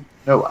thought and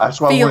no.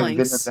 That's why feelings.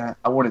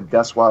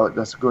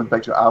 That's going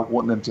back to. I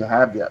want them to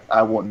have depth.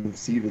 I want them to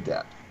see the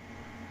depth.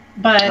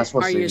 But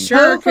are you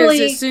sure? Because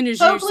as soon as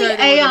you say the word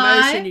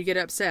emotion, you get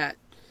upset.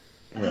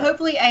 Yeah.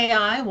 Hopefully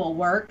AI will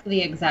work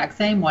the exact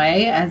same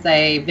way as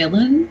a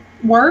villain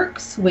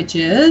works, which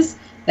is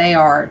they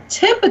are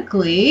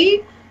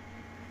typically,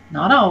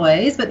 not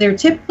always, but they're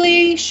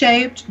typically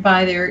shaped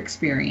by their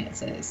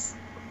experiences.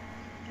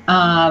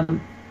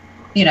 Some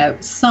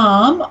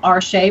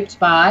are shaped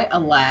by a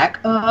lack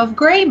of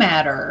gray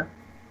matter.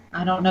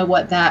 I don't know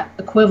what that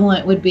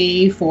equivalent would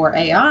be for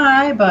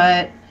AI,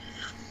 but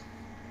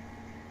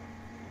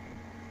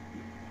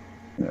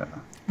yeah,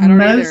 I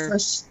don't either.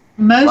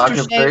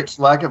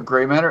 Lack of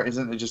gray matter,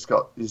 isn't that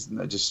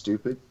just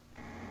stupid?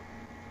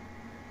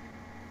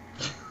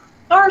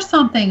 Or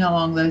something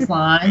along those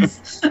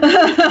lines.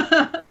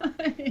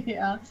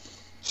 Yeah.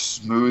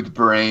 Smooth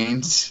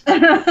brains.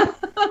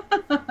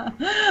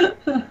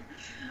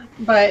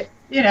 But,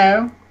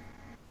 AI,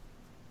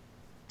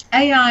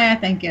 I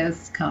think,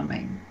 is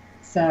coming.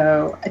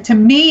 So, to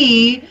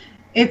me,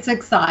 it's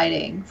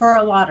exciting for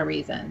a lot of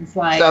reasons.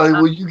 Like, Sally,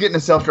 will you get in a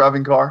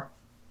self-driving car?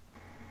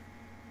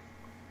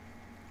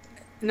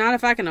 Not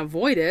if I can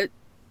avoid it.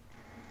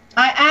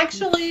 I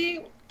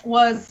actually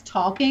was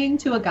talking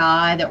to a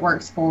guy that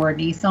works for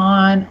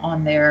Nissan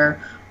on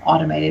their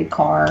automated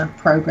car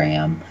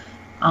program.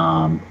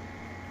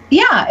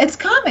 Yeah, it's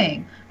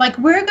coming. Like,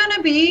 we're going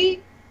to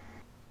be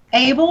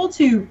able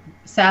to,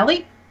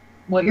 Sally,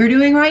 what you're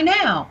doing right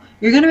now,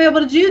 you're going to be able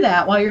to do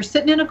that while you're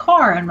sitting in a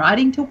car and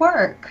riding to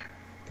work.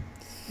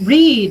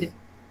 Read,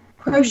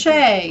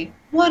 crochet,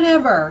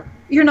 whatever.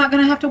 You're not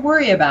going to have to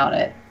worry about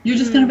it. You're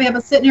just going to be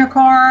able to sit in your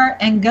car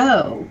and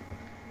go.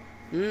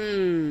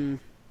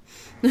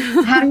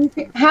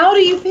 How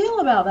do you feel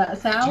about that,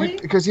 Sally?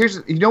 Because you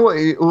know what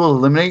it will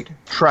eliminate?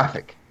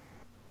 Traffic.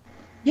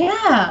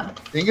 Yeah.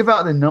 Think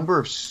about the number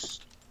of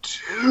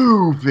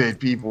stupid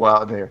people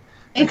out there.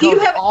 If you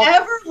have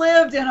ever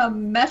lived in a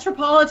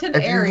metropolitan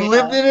area. If you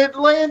lived in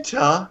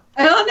Atlanta.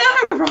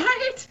 I know,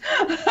 right?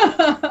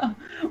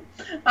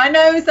 I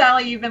know,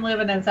 Sally, you've been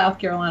living in South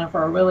Carolina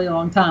for a really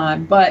long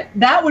time, but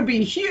that would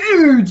be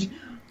huge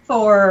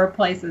for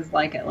places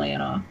like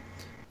Atlanta.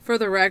 For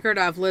the record,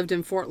 I've lived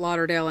in Fort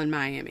Lauderdale and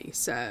Miami,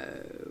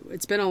 so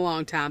it's been a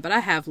long time, but I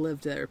have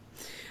lived there.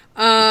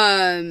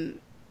 And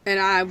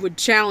I would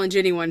challenge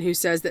anyone who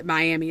says that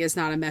Miami is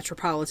not a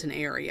metropolitan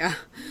area.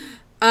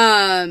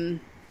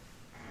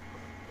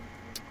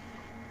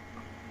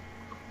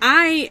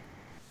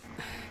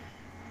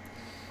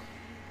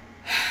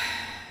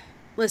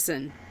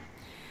 Listen,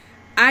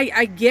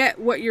 I get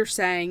what you're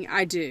saying.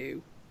 I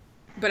do,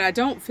 but I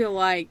don't feel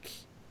like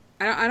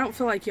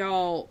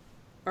y'all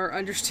are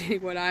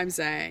understanding what I'm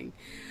saying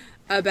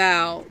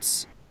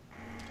about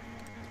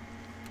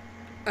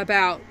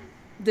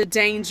the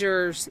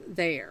dangers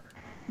there,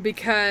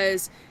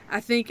 because I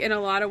think in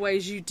a lot of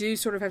ways you do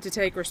sort of have to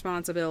take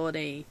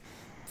responsibility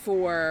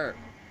for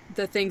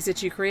the things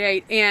that you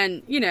create.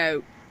 And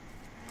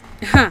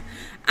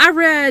I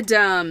read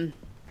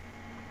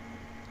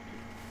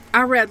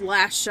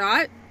Last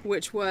Shot,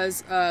 which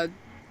was a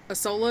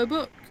solo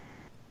book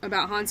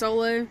about Han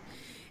Solo,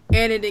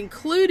 and it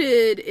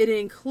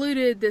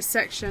included this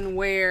section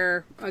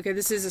where, okay,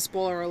 this is a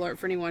spoiler alert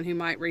for anyone who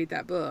might read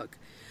that book,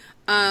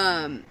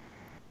 a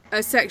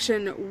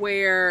section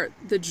where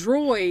the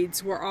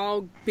droids were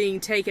all being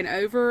taken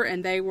over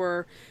and they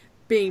were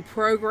being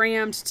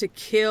programmed to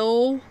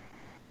kill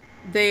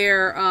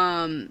their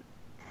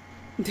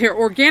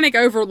organic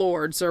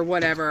overlords or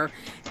whatever,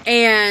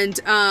 and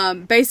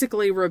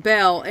basically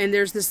rebel. And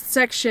there's this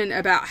section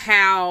about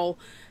how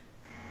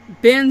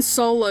Ben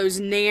Solo's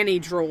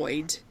nanny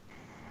droid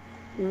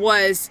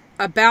was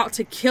about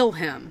to kill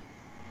him,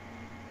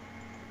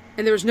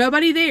 and there was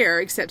nobody there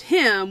except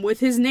him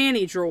with his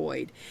nanny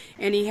droid,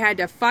 and he had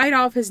to fight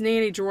off his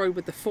nanny droid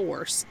with the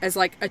Force as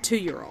like a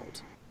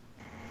 2-year-old.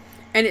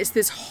 And it's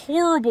this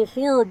horrible,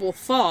 horrible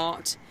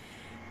thought.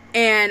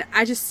 And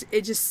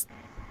it just,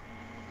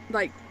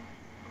 like,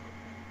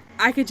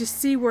 I could just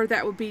see where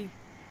that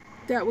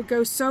would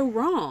go so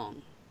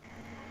wrong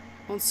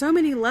on so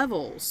many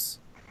levels.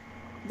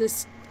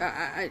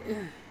 I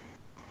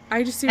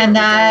just see and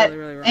that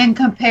really, really wrong. in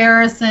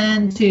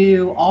comparison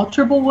to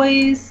Ultra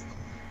Boys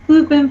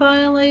who've been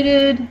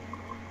violated.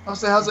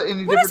 Also, how's it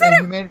any different than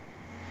humanity?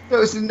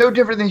 No, it's no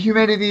different than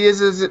humanity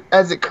is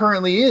as it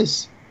currently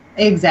is.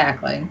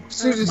 Exactly.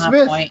 Susan That's my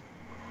Smith. point.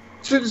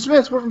 Susan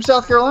Smith, we're from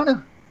South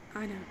Carolina.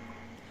 I know.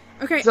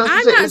 Okay, So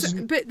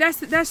but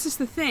that's just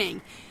the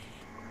thing.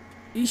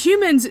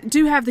 Humans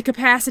do have the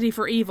capacity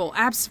for evil.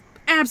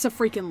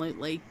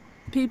 Abso-freaking-lutely.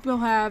 People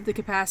have the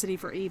capacity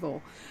for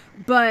evil.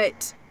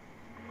 But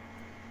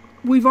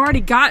we've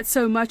already got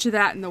so much of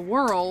that in the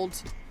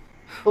world.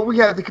 But we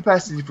have the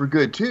capacity for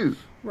good, too.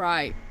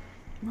 Right.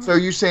 So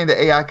you're saying that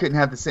AI couldn't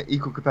have the same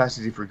equal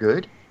capacity for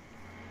good?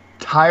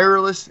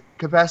 Tireless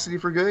capacity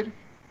for good?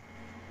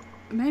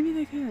 Maybe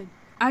they could.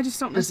 I just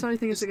don't necessarily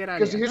think it's a good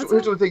idea. Because here's one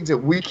of the things that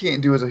we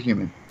can't do as a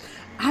human.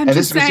 I'm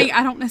just saying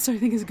I don't necessarily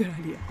think it's a good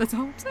idea. That's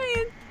all I'm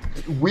saying.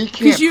 We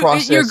can't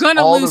process you're going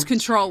to all lose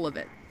control of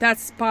it.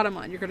 That's bottom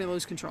line. You're going to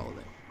lose control of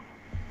it.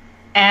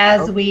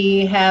 As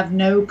we have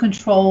no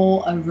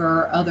control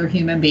over other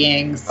human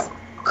beings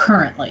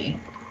currently.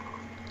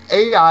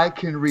 AI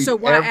can read So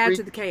why add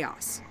to the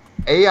chaos?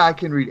 AI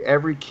can read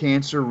every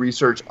cancer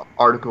research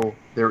article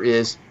there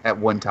is at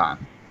one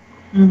time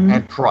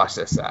and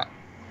process that.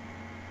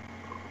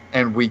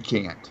 And we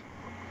can't.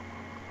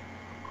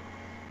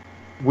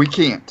 We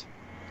can't.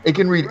 It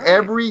can read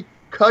every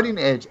cutting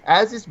edge,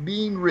 as it's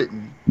being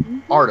written,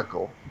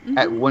 article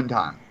at one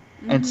time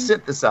and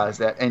synthesize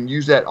that and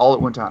use that all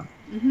at one time.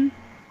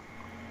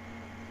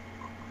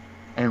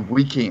 And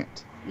we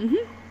can't.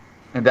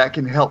 And that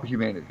can help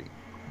humanity.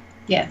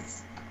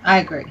 Yes, I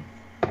agree.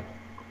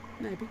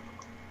 Maybe.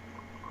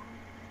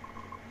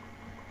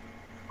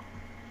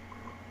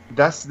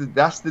 That's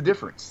the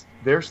difference.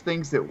 There's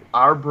things that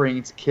our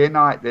brains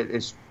cannot, that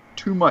is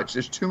too much.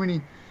 There's too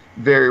many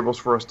variables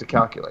for us to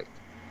calculate.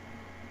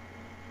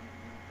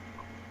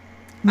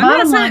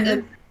 Bottom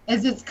line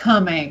is it's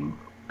coming.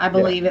 I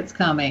believe it's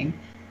coming.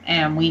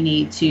 And we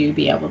need to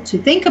be able to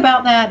think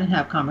about that and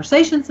have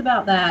conversations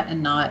about that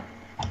and not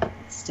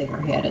stick our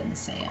head in the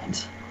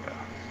sand.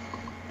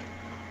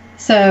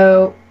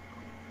 So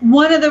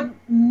one of the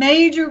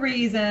major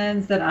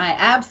reasons that I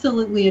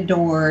absolutely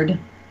adored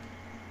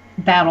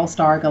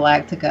Battlestar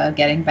Galactica,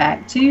 getting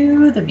back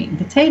to the meat and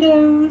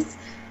potatoes,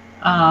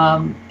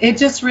 it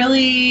just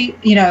really,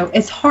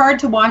 it's hard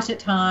to watch at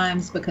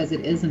times because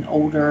it is an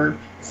older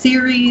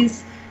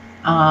series.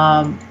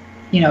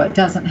 It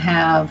doesn't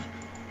have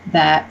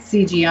that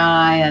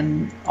CGI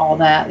and all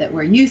that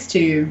we're used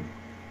to,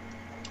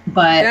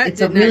 but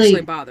it's a really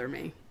actually bother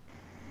me.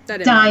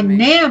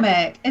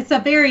 Dynamic. It's a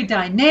very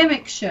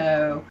dynamic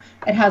show.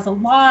 It has a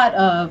lot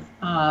of,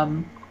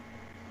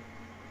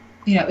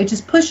 it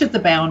just pushes the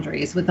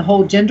boundaries with the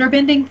whole gender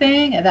bending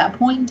thing at that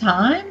point in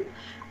time,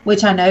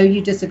 which I know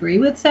you disagree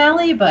with,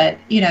 Sally, but,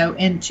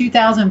 in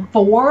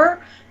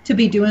 2004 to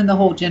be doing the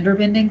whole gender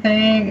bending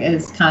thing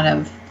is kind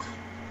of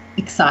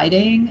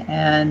exciting.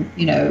 And,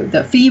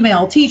 the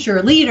female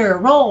teacher leader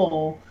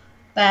role,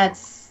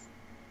 that's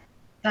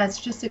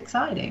just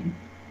exciting.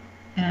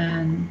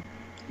 And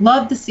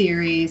love the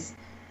series.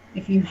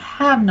 If you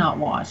have not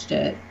watched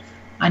it,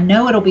 I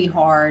know it'll be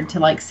hard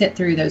to sit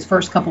through those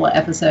first couple of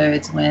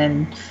episodes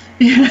when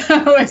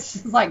it's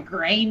just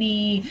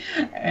grainy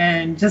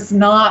and just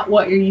not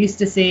what you're used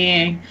to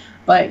seeing,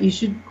 but you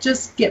should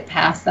just get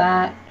past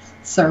that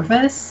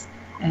surface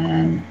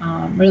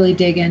and really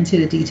dig into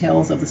the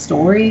details of the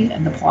story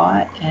and the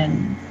plot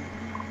and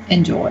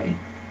enjoy.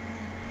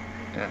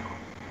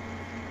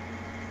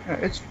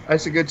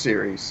 It's a good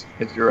series.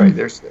 You're right.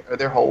 There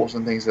are holes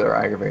and things that are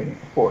aggravating,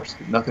 of course.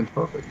 Nothing's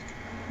perfect.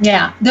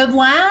 Yeah. The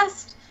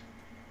last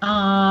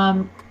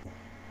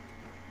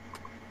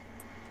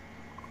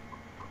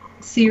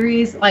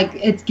series,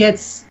 it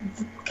gets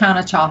kind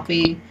of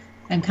choppy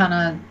and kind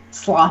of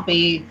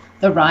sloppy.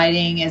 The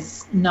writing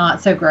is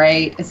not so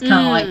great. It's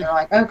kind of they're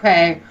like,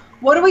 okay,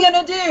 what are we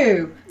going to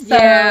do? So,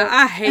 yeah,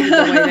 I hated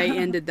the way they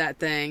ended that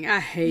thing. I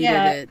hated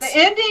it. The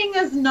ending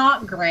is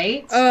not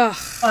great. Ugh.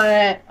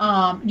 But,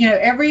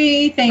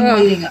 everything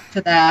leading up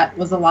to that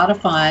was a lot of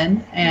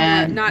fun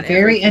and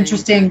very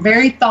interesting,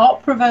 very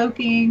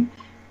thought-provoking,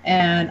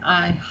 and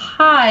I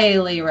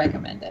highly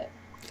recommend it.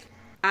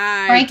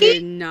 Frankie?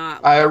 Did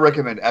not. I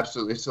recommend it,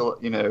 absolutely. So,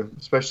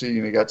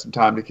 especially, got some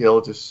time to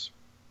kill. Just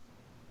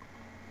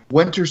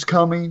winter's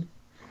coming.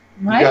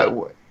 Right?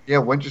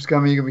 Winter's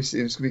coming. It's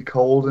gonna be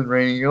cold and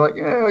rainy. You're like,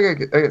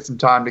 I got some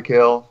time to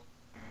kill.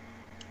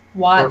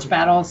 Watch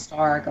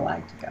Battlestar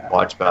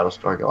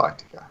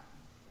Galactica.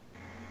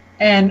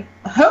 And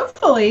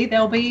hopefully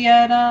they'll be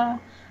at a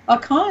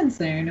con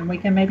soon, and we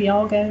can maybe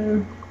all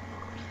go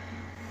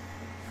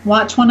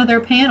watch one of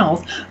their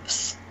panels.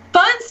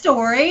 Fun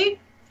story.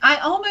 I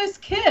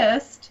almost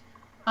kissed.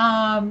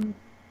 Oh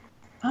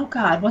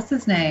God, what's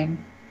his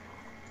name?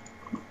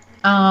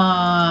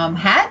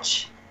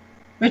 Hatch.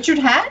 Richard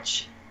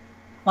Hatch.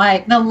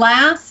 Like the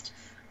last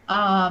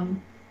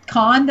con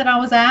that I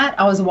was at,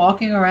 I was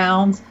walking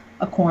around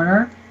a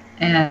corner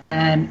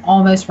and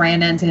almost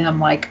ran into him.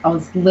 Like I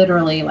was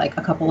literally like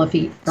a couple of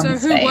feet from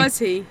his face. So who was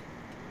he?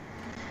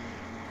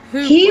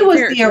 He was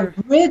character?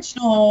 the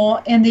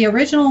original, in the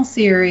original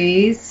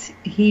series,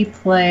 he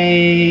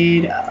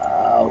played,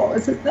 what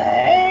was his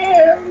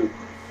name?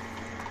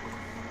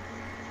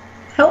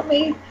 Help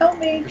me.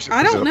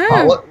 I don't know.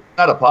 Apollo?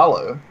 Not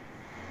Apollo.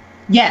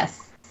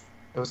 Yes.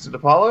 Was it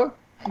Apollo?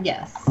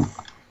 Yes.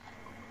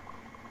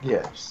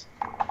 Yes.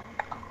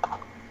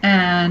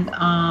 And,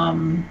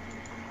 hold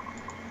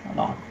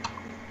on.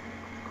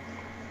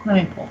 Let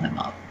me pull him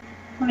up.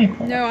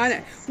 No, I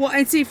know. Well,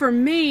 and see, for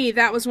me,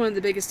 that was one of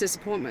the biggest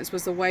disappointments,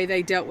 was the way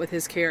they dealt with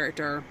his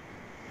character.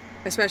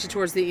 Especially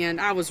towards the end.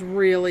 I was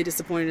really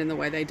disappointed in the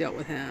way they dealt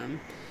with him.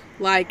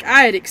 Like,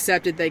 I had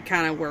accepted they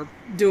kind of were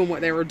doing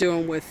what they were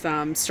doing with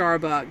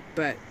Starbuck,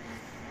 but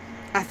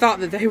I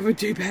thought that they would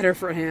do better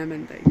for him,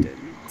 and they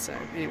didn't. So,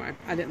 anyway,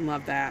 I didn't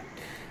love that.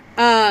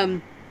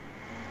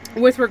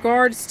 With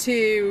regards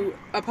to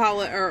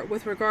Apollo, or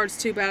with regards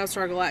to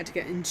Battlestar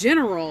Galactica in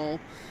general,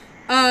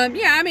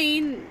 yeah, I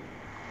mean,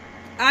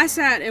 I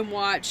sat and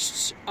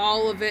watched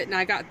all of it, and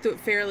I got through it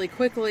fairly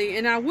quickly,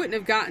 and I wouldn't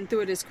have gotten through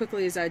it as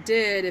quickly as I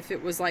did if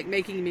it was, like,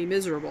 making me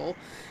miserable.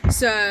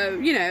 So,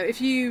 you know, if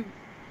you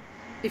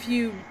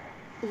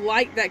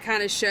like that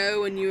kind of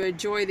show and you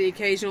enjoy the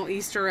occasional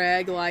Easter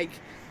egg, like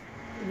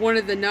one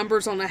of the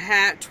numbers on a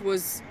hat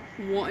was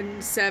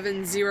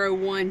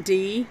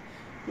 1701D,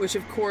 which,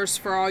 of course,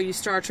 for all you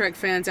Star Trek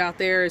fans out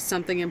there, is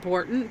something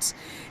important.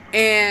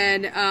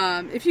 And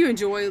if you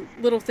enjoy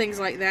little things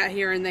like that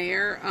here and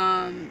there,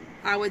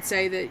 I would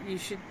say that you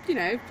should, you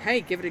know,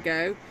 hey, give it a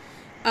go.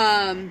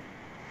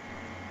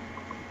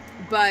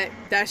 But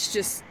that's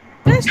just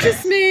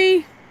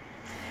me.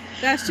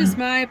 That's just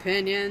my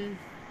opinion.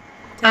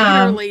 Take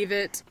it or leave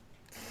it.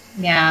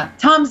 Yeah,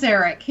 Tom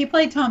Zarek. He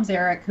played Tom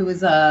Zarek, who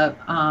was a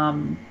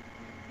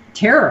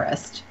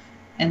terrorist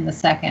in the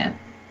second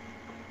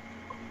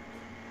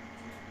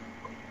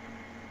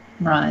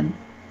run.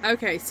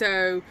 Okay,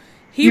 so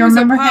You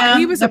remember him?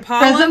 he was The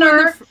Apollo.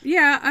 prisoner?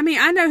 Yeah, I mean,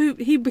 I know who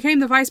he became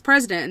the vice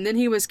president, and then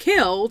he was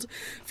killed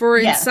for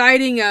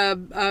inciting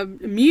a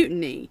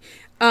mutiny.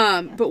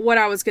 But what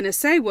I was going to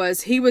say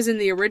was he was in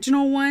the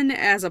original one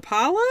as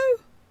Apollo?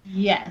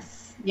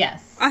 Yes.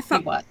 I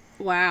thought he was.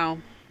 Wow.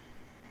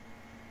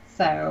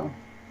 So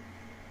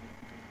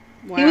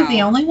Wow. he was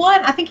the only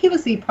one. I think he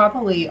was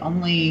probably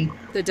only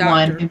The doctor.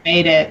 one who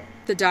made it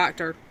The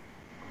doctor.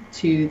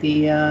 to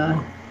the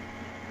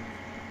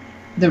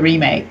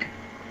remake.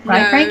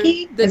 Right, No,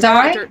 Frankie? The Is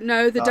that doctor. right?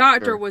 No, the Doctor.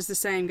 doctor was the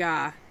same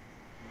guy.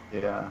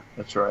 Yeah,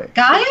 that's right.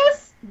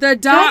 Gaius? The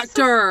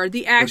doctor,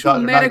 the actual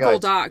doctor, not medical Gaius.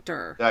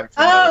 doctor. The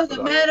actual Oh, the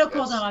doctor,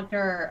 medical yes.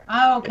 doctor.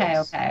 Oh, okay,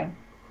 Yes. okay.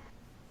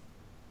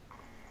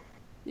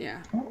 Yeah,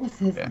 What was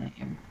his Yeah.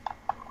 name?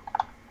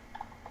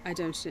 I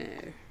don't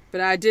know,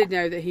 but I did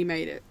know that he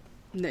made it.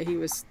 And that he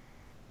was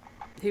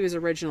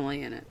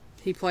originally in it.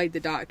 He played the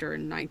doctor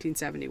in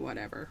 1970,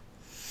 whatever.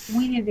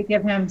 We need to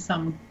give him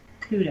some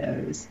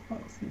kudos.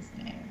 What was his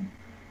name?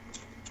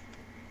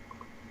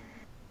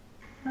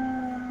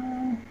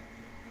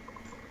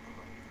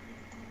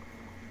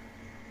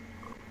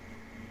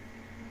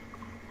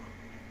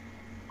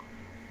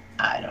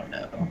 I don't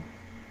know.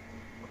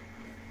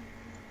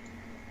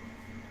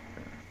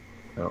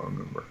 I don't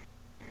remember.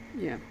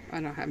 Yeah, I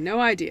don't have no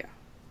idea.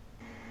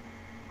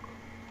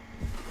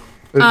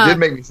 But it did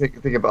make me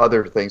think about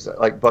other things,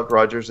 like Buck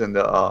Rogers and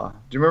the.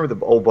 Do you remember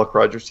the old Buck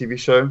Rogers TV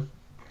show?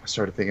 I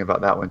started thinking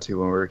about that one too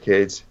when we were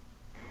kids.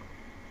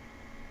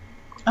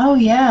 Oh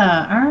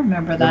yeah, I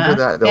remember that.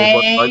 Remember that? The old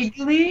Buck Rogers?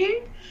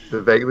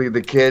 Vaguely.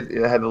 The kid,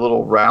 it had the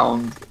little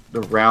round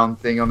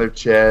thing on their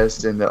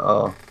chest, and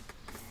the.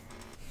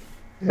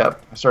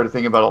 Yep, I started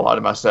thinking about a lot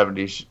of my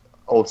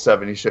old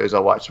 70s shows I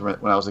watched when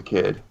I was a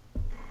kid.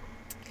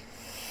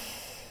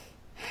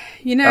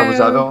 You know, I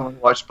don't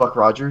watch Buck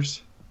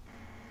Rogers.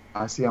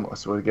 I see how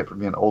much we get from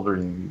being older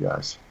than you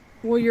guys.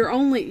 well, Are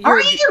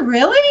you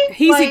really?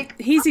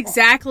 He's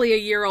exactly a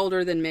year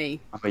older than me.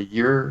 I'm a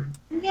year.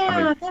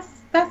 Yeah,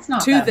 that's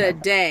not To that the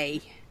bad.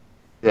 day.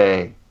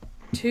 Day.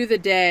 To the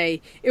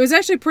day. It was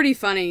actually pretty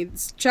funny.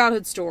 It's a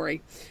childhood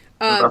story.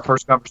 One of our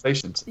first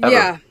conversations ever.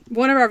 Yeah,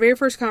 one of our very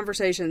first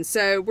conversations.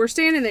 So we're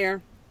standing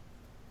there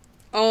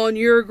on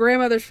your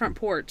grandmother's front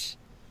porch.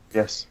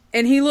 Yes.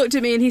 And he looked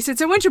at me and he said,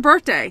 "So when's your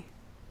birthday?"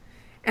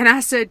 And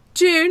I said,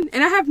 "June."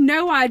 And I have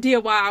no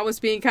idea why I was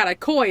being kind of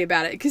coy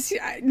about it. Because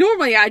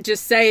normally I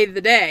just say the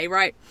day,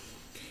 right?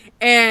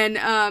 And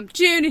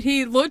June, and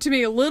he looked at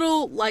me a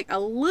little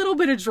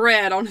bit of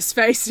dread on his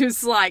face. He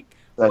was like,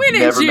 I've "When in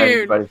never met June?"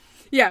 anybody.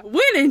 Yeah,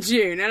 when in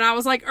June? And I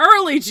was like,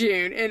 early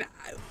June. And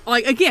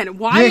like, again,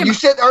 why? Yeah, you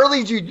said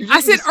early June. You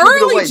I didn't said just give it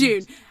early away.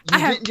 June. You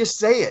didn't just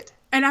say it.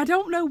 And I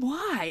don't know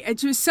why. It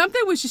just,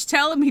 something was just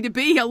telling me to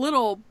be a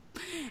little.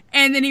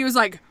 And then he was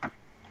like,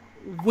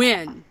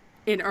 "When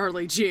in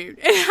early June?"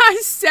 And I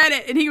said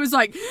it, and he was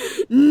like,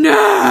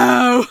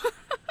 "No."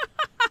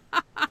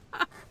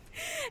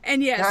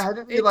 And yes, That had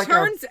to be it like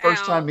our turns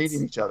first out, time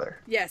meeting each other.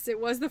 Yes, it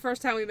was the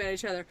first time we met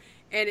each other.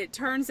 And it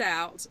turns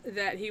out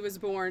that he was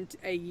born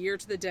a year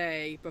to the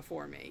day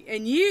before me.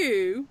 And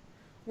you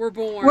were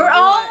born... We're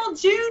all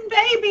June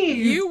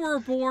babies. You were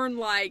born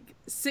like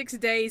 6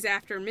 days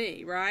after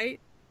me, right?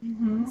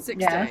 Mm-hmm.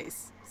 6 yes.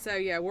 days. So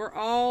yeah, we're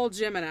all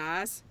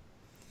Geminis.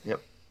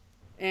 Yep.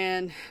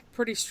 And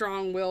pretty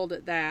strong-willed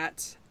at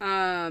that.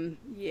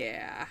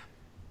 Yeah.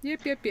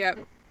 Yep.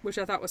 Which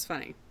I thought was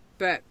funny.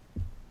 But,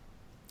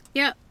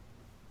 yeah.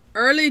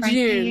 Early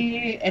Frankie,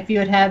 June. if you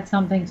had had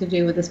something to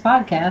do with this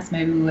podcast,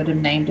 maybe we would have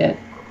named it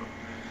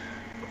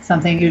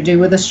something to do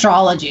with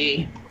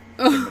astrology.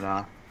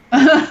 Gemini.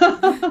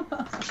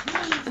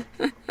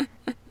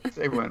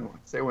 Say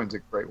when's a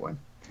great one.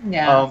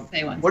 Yeah,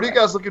 say when's what are you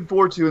guys looking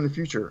forward to in the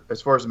future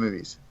as far as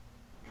movies?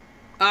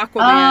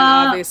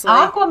 Aquaman, obviously.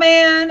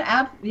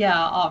 Aquaman, yeah,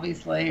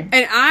 obviously.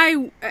 And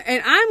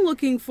I'm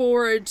looking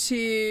forward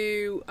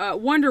to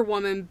Wonder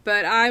Woman,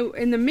 but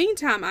in the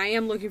meantime, I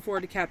am looking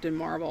forward to Captain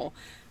Marvel.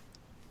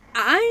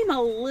 I'm a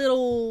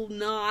little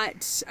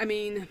not. I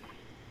mean,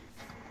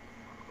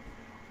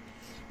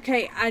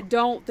 okay, I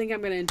don't think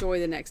I'm going to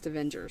enjoy the next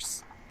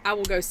Avengers. I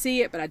will go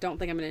see it, but I don't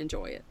think I'm going to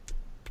enjoy it.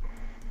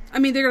 I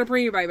mean, they're going to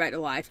bring everybody back to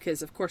life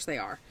because, of course, they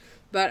are.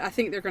 But I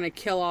think they're going to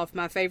kill off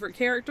my favorite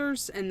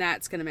characters, and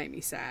that's going to make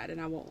me sad, and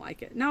I won't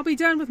like it. And I'll be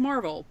done with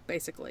Marvel,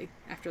 basically,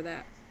 after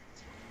that.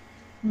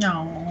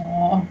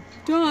 No.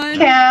 Done.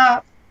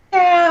 Cap,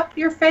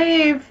 your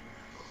fave.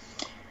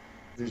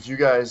 Have you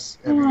guys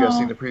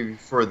seen the preview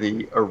for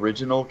the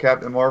original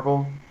Captain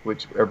Marvel,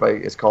 which everybody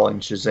is calling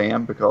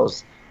Shazam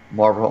because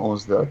Marvel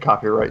owns the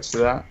copyrights to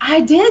that?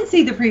 I did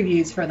see the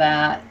previews for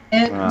that.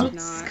 It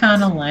looks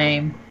kind of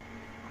lame.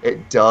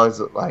 It does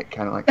look like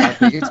I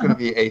think it's going to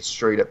be a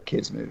straight up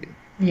kids movie.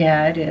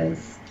 Yeah, it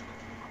is.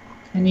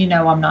 And you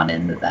know I'm not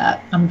into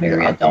that. I'm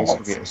very adult. I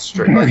think it's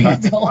going to be a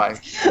straight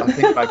up. I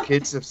think my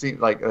kids have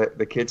seen, like,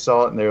 the kids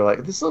saw it and they're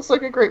like, this looks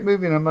like a great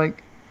movie. And I'm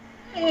like,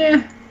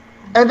 yeah.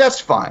 And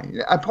that's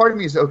fine. A part of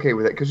me is okay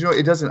with it because,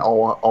 it doesn't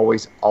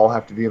always all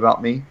have to be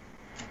about me.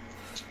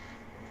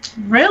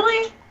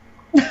 Really?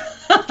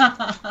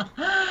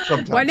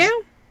 Sometimes. What now?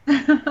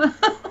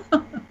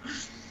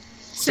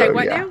 Say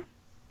what now?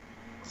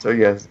 So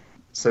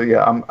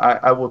yeah,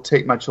 I will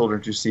take my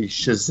children to see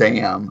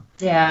Shazam.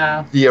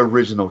 Yeah. The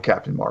original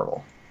Captain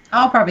Marvel.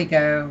 I'll probably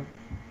go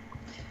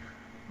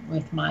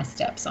with my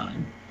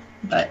stepson.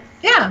 But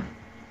yeah,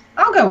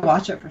 I'll go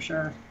watch it for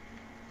sure.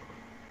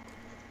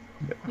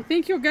 You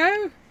think you'll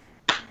go?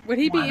 Would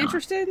he Why be not?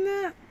 interested in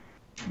that?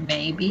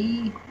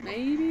 Maybe.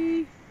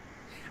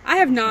 I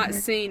have not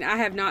seen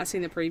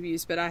the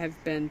previews, but I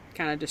have been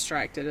kind of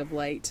distracted of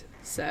late.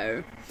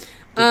 So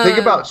Think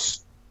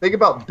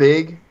about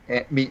Big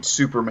meets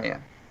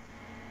Superman.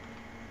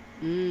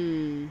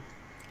 I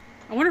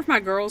wonder if my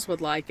girls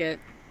would like it.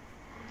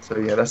 So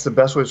yeah, that's the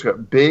best way to describe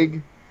it.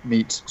 Big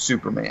meets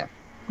Superman.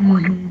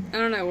 Mm-hmm. I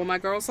don't know. Will my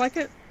girls like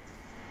it?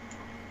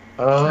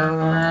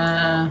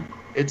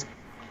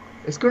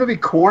 It's going to be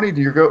corny. Do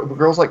your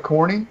girls like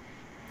corny?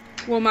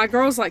 Well, my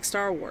girls like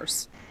Star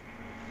Wars.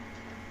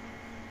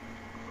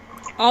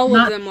 All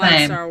Not of them the like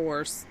same. Star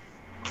Wars.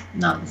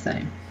 Not the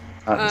same.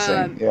 Not the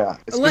same. Yeah,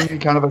 it's going to be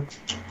kind of a.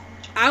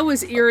 I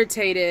was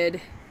irritated.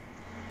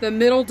 The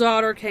middle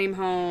daughter came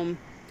home,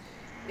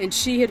 and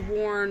she had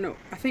worn,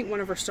 I think,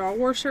 one of her Star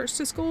Wars shirts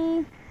to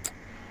school,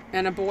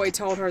 and a boy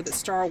told her that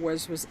Star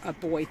Wars was a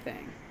boy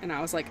thing, and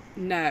I was like,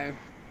 no.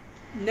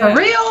 For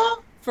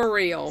real? For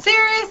real.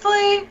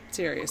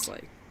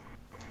 Seriously?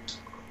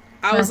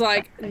 I was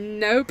like,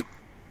 nope.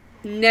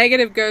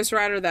 Negative Ghost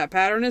Rider, that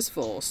pattern is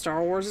full.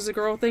 Star Wars is a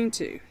girl thing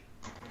too.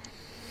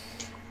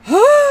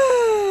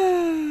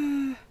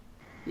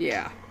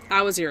 Yeah,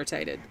 I was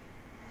irritated.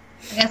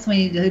 I guess we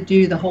need to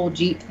do the whole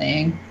Jeep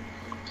thing.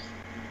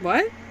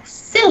 What?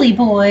 Silly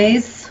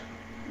boys.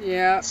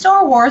 Yeah.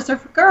 Star Wars are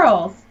for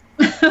girls.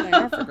 They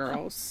are for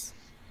girls.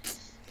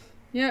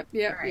 Yep.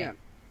 Right.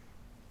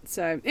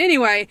 So,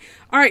 anyway,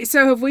 all right,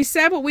 so have we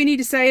said what we need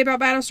to say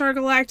about Battlestar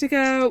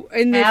Galactica?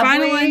 In the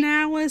final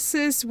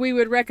analysis, we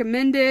would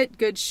recommend it.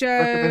 Good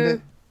show.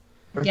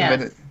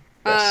 Recommend it.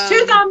 Yes.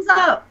 2 thumbs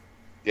up.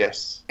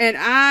 Yes. And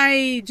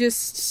I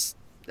just,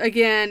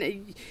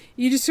 again,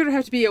 you just sort of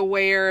have to be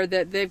aware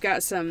that they've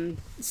got some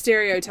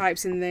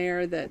stereotypes in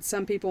there that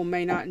some people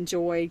may not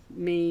enjoy.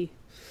 Me.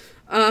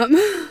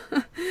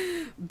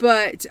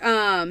 But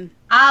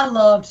I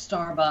loved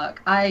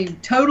Starbuck. I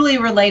totally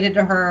related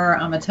to her.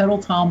 I'm a total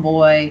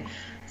tomboy,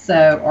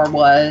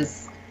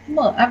 was.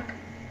 Well, I've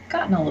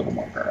gotten a little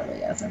more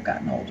girly as I've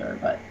gotten older,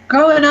 but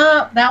growing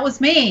up, that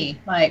was me.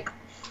 Like,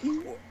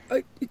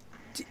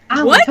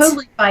 I would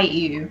totally fight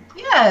you.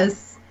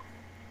 Yes.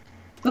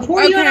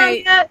 Before you and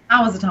I met,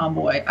 I was a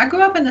tomboy. I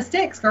grew up in the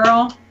sticks,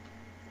 girl.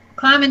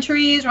 Climbing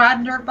trees,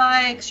 riding dirt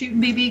bikes,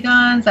 shooting BB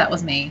guns. That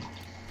was me.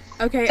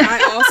 Okay,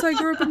 I also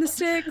grew up in the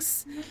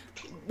sticks.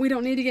 We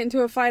don't need to get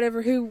into a fight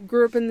over who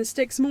grew up in the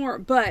sticks more,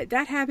 but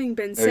that having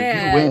been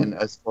said... You win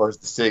as far as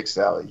the sticks,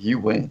 Sally. You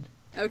win.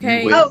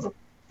 Okay. You win. Oh,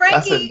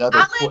 Frankie,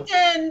 I lived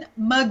in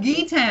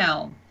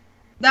McGeetown.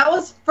 That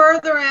was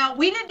further out.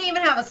 We didn't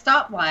even have a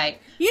stoplight.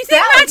 You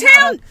think my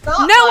town?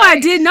 No, I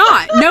did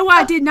not. No,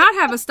 I did not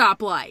have a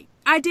stoplight.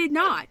 I did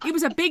not. It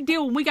was a big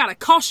deal when we got a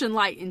caution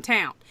light in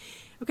town.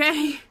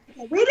 Okay?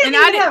 We didn't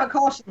even have a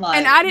caution light.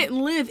 And I didn't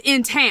live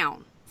in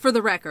town, for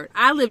the record.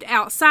 I lived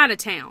outside of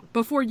town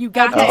before you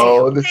got to town.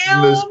 Oh, this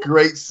is this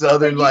great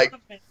southern, like,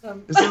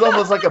 this is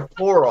almost like a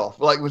pour-off.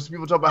 Like, when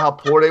people talk about how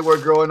poor they were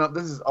growing up,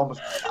 this is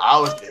almost, I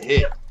was the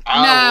hit.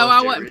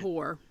 I wasn't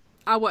poor.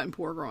 I wasn't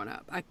poor growing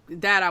up. I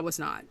was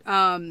not.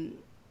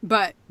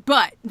 But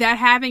that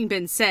having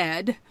been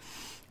said,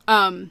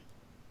 I've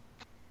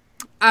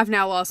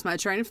now lost my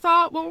train of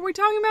thought. What were we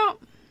talking about?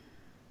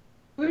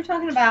 We were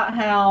talking about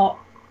how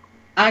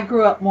I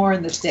grew up more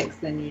in the sticks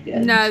than you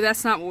did. No,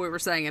 that's not what we were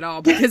saying at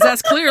all, because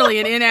that's clearly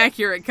an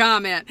inaccurate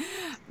comment.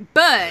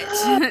 But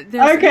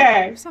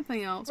there's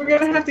something else. We're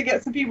going to have to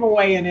get some people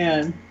weighing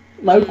in.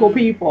 Local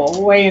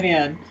people weighing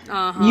in.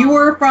 Uh-huh. You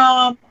were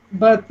from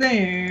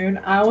Bethune.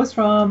 I was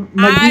from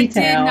McGee I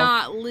Town. did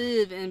not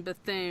live in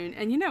Bethune.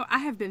 And I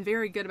have been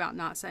very good about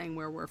not saying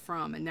where we're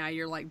from, and now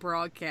you're like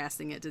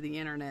broadcasting it to the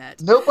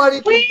internet.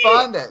 Nobody can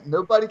find that.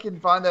 Nobody can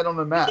find that on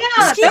the map.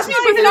 Yeah, excuse me,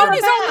 Bethune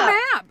is on the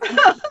map.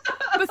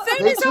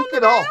 Bethune is on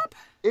the map.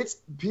 It's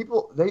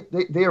people,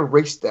 they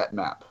erased that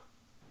map.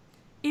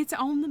 It's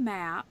on the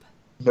map.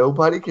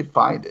 Nobody could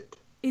find it.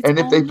 And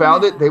if they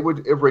found it, they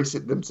would erase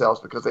it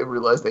themselves because they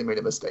realized they made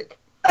a mistake.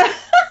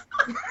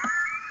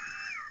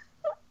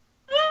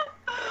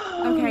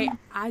 Okay,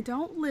 I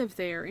don't live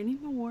there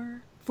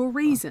anymore for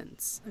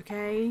reasons,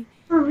 okay?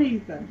 For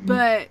reasons.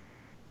 But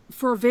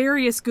for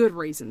various good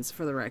reasons,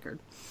 for the record.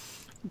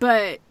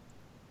 But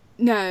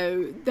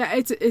no,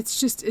 it's a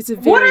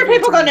very. What are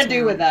people going to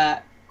do with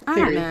that?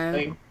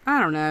 Seriously. I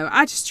don't know.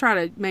 I just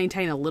try to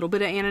maintain a little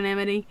bit of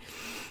anonymity.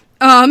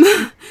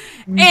 And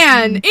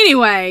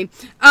anyway,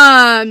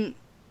 I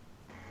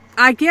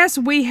guess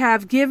we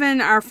have given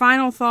our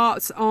final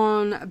thoughts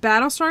on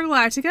Battlestar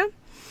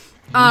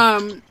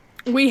Galactica.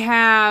 We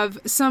have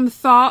some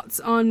thoughts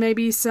on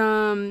maybe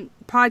some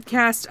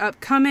podcasts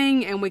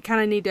upcoming, and we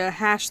kind of need to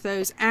hash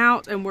those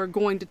out, and we're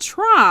going to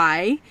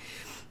try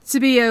to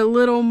be a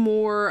little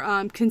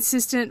more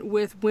consistent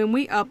with when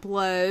we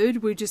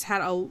upload. We just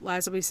had,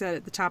 as we said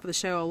at the top of the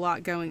show, a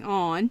lot going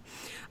on.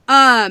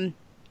 I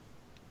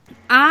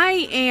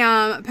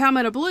am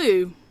Palmetto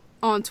Blue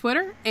on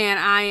Twitter, and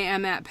I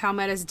am at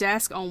Palmetto's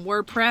Desk on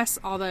WordPress,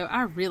 although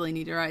I really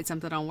need to write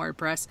something on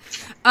WordPress.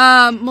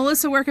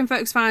 Melissa, where can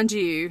folks find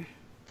you?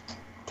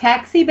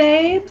 Taxi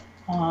Babe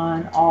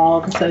on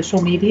all the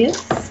social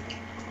medias.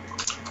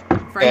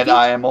 Frankie? And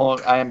I am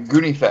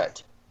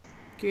Gooneyfet.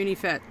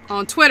 Gooneyfet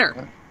on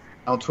Twitter.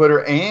 On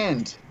Twitter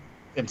and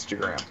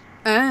Instagram.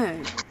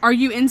 Oh. Are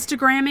you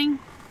Instagramming?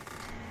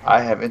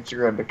 I have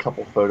Instagrammed a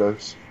couple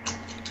photos.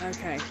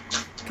 Okay.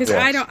 Because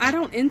I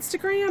don't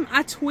Instagram.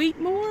 I tweet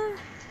more.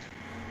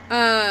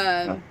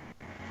 I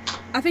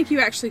think you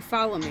actually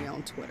follow me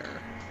on Twitter.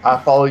 I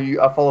follow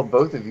you. I follow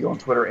both of you on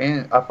Twitter,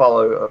 and I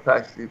follow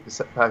Pax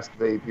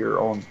Babe here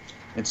on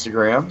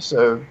Instagram.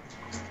 So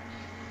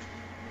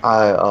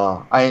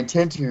I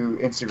intend to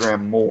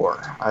Instagram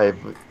more.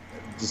 I've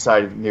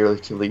decided nearly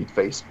to leave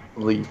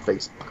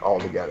Facebook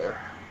altogether.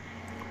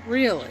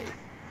 Really?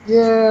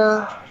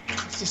 Yeah,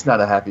 it's just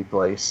not a happy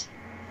place.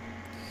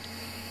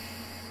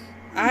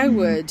 I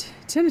would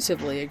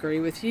tentatively agree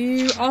with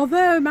you,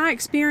 although my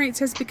experience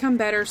has become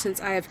better since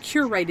I have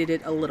curated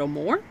it a little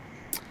more.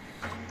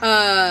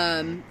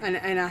 And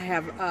I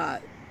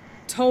have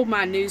told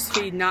my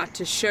newsfeed not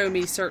to show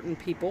me certain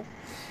people.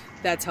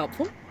 That's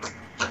helpful.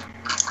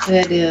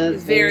 It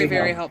is very,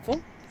 very helpful.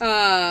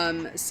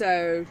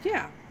 So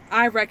yeah,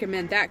 I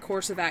recommend that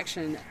course of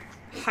action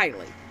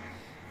highly.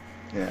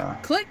 Yeah.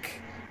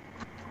 Click.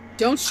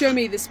 Don't show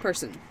me this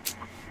person.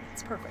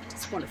 It's perfect.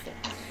 It's wonderful.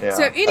 Yeah.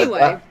 So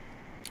anyway,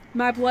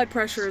 my blood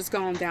pressure has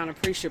gone down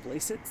appreciably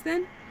since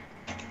then.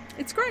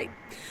 It's great.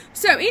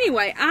 So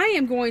anyway, I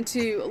am going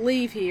to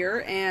leave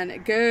here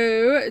and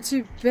go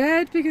to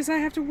bed because I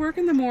have to work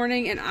in the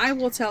morning, and I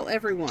will tell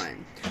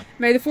everyone.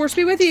 May the force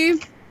be with you.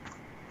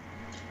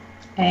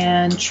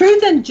 And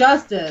truth and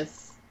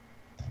justice.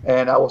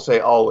 And I will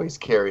say always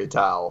carry a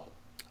towel.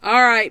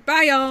 All right.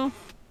 Bye, y'all.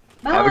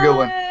 Bye. Have a good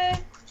one.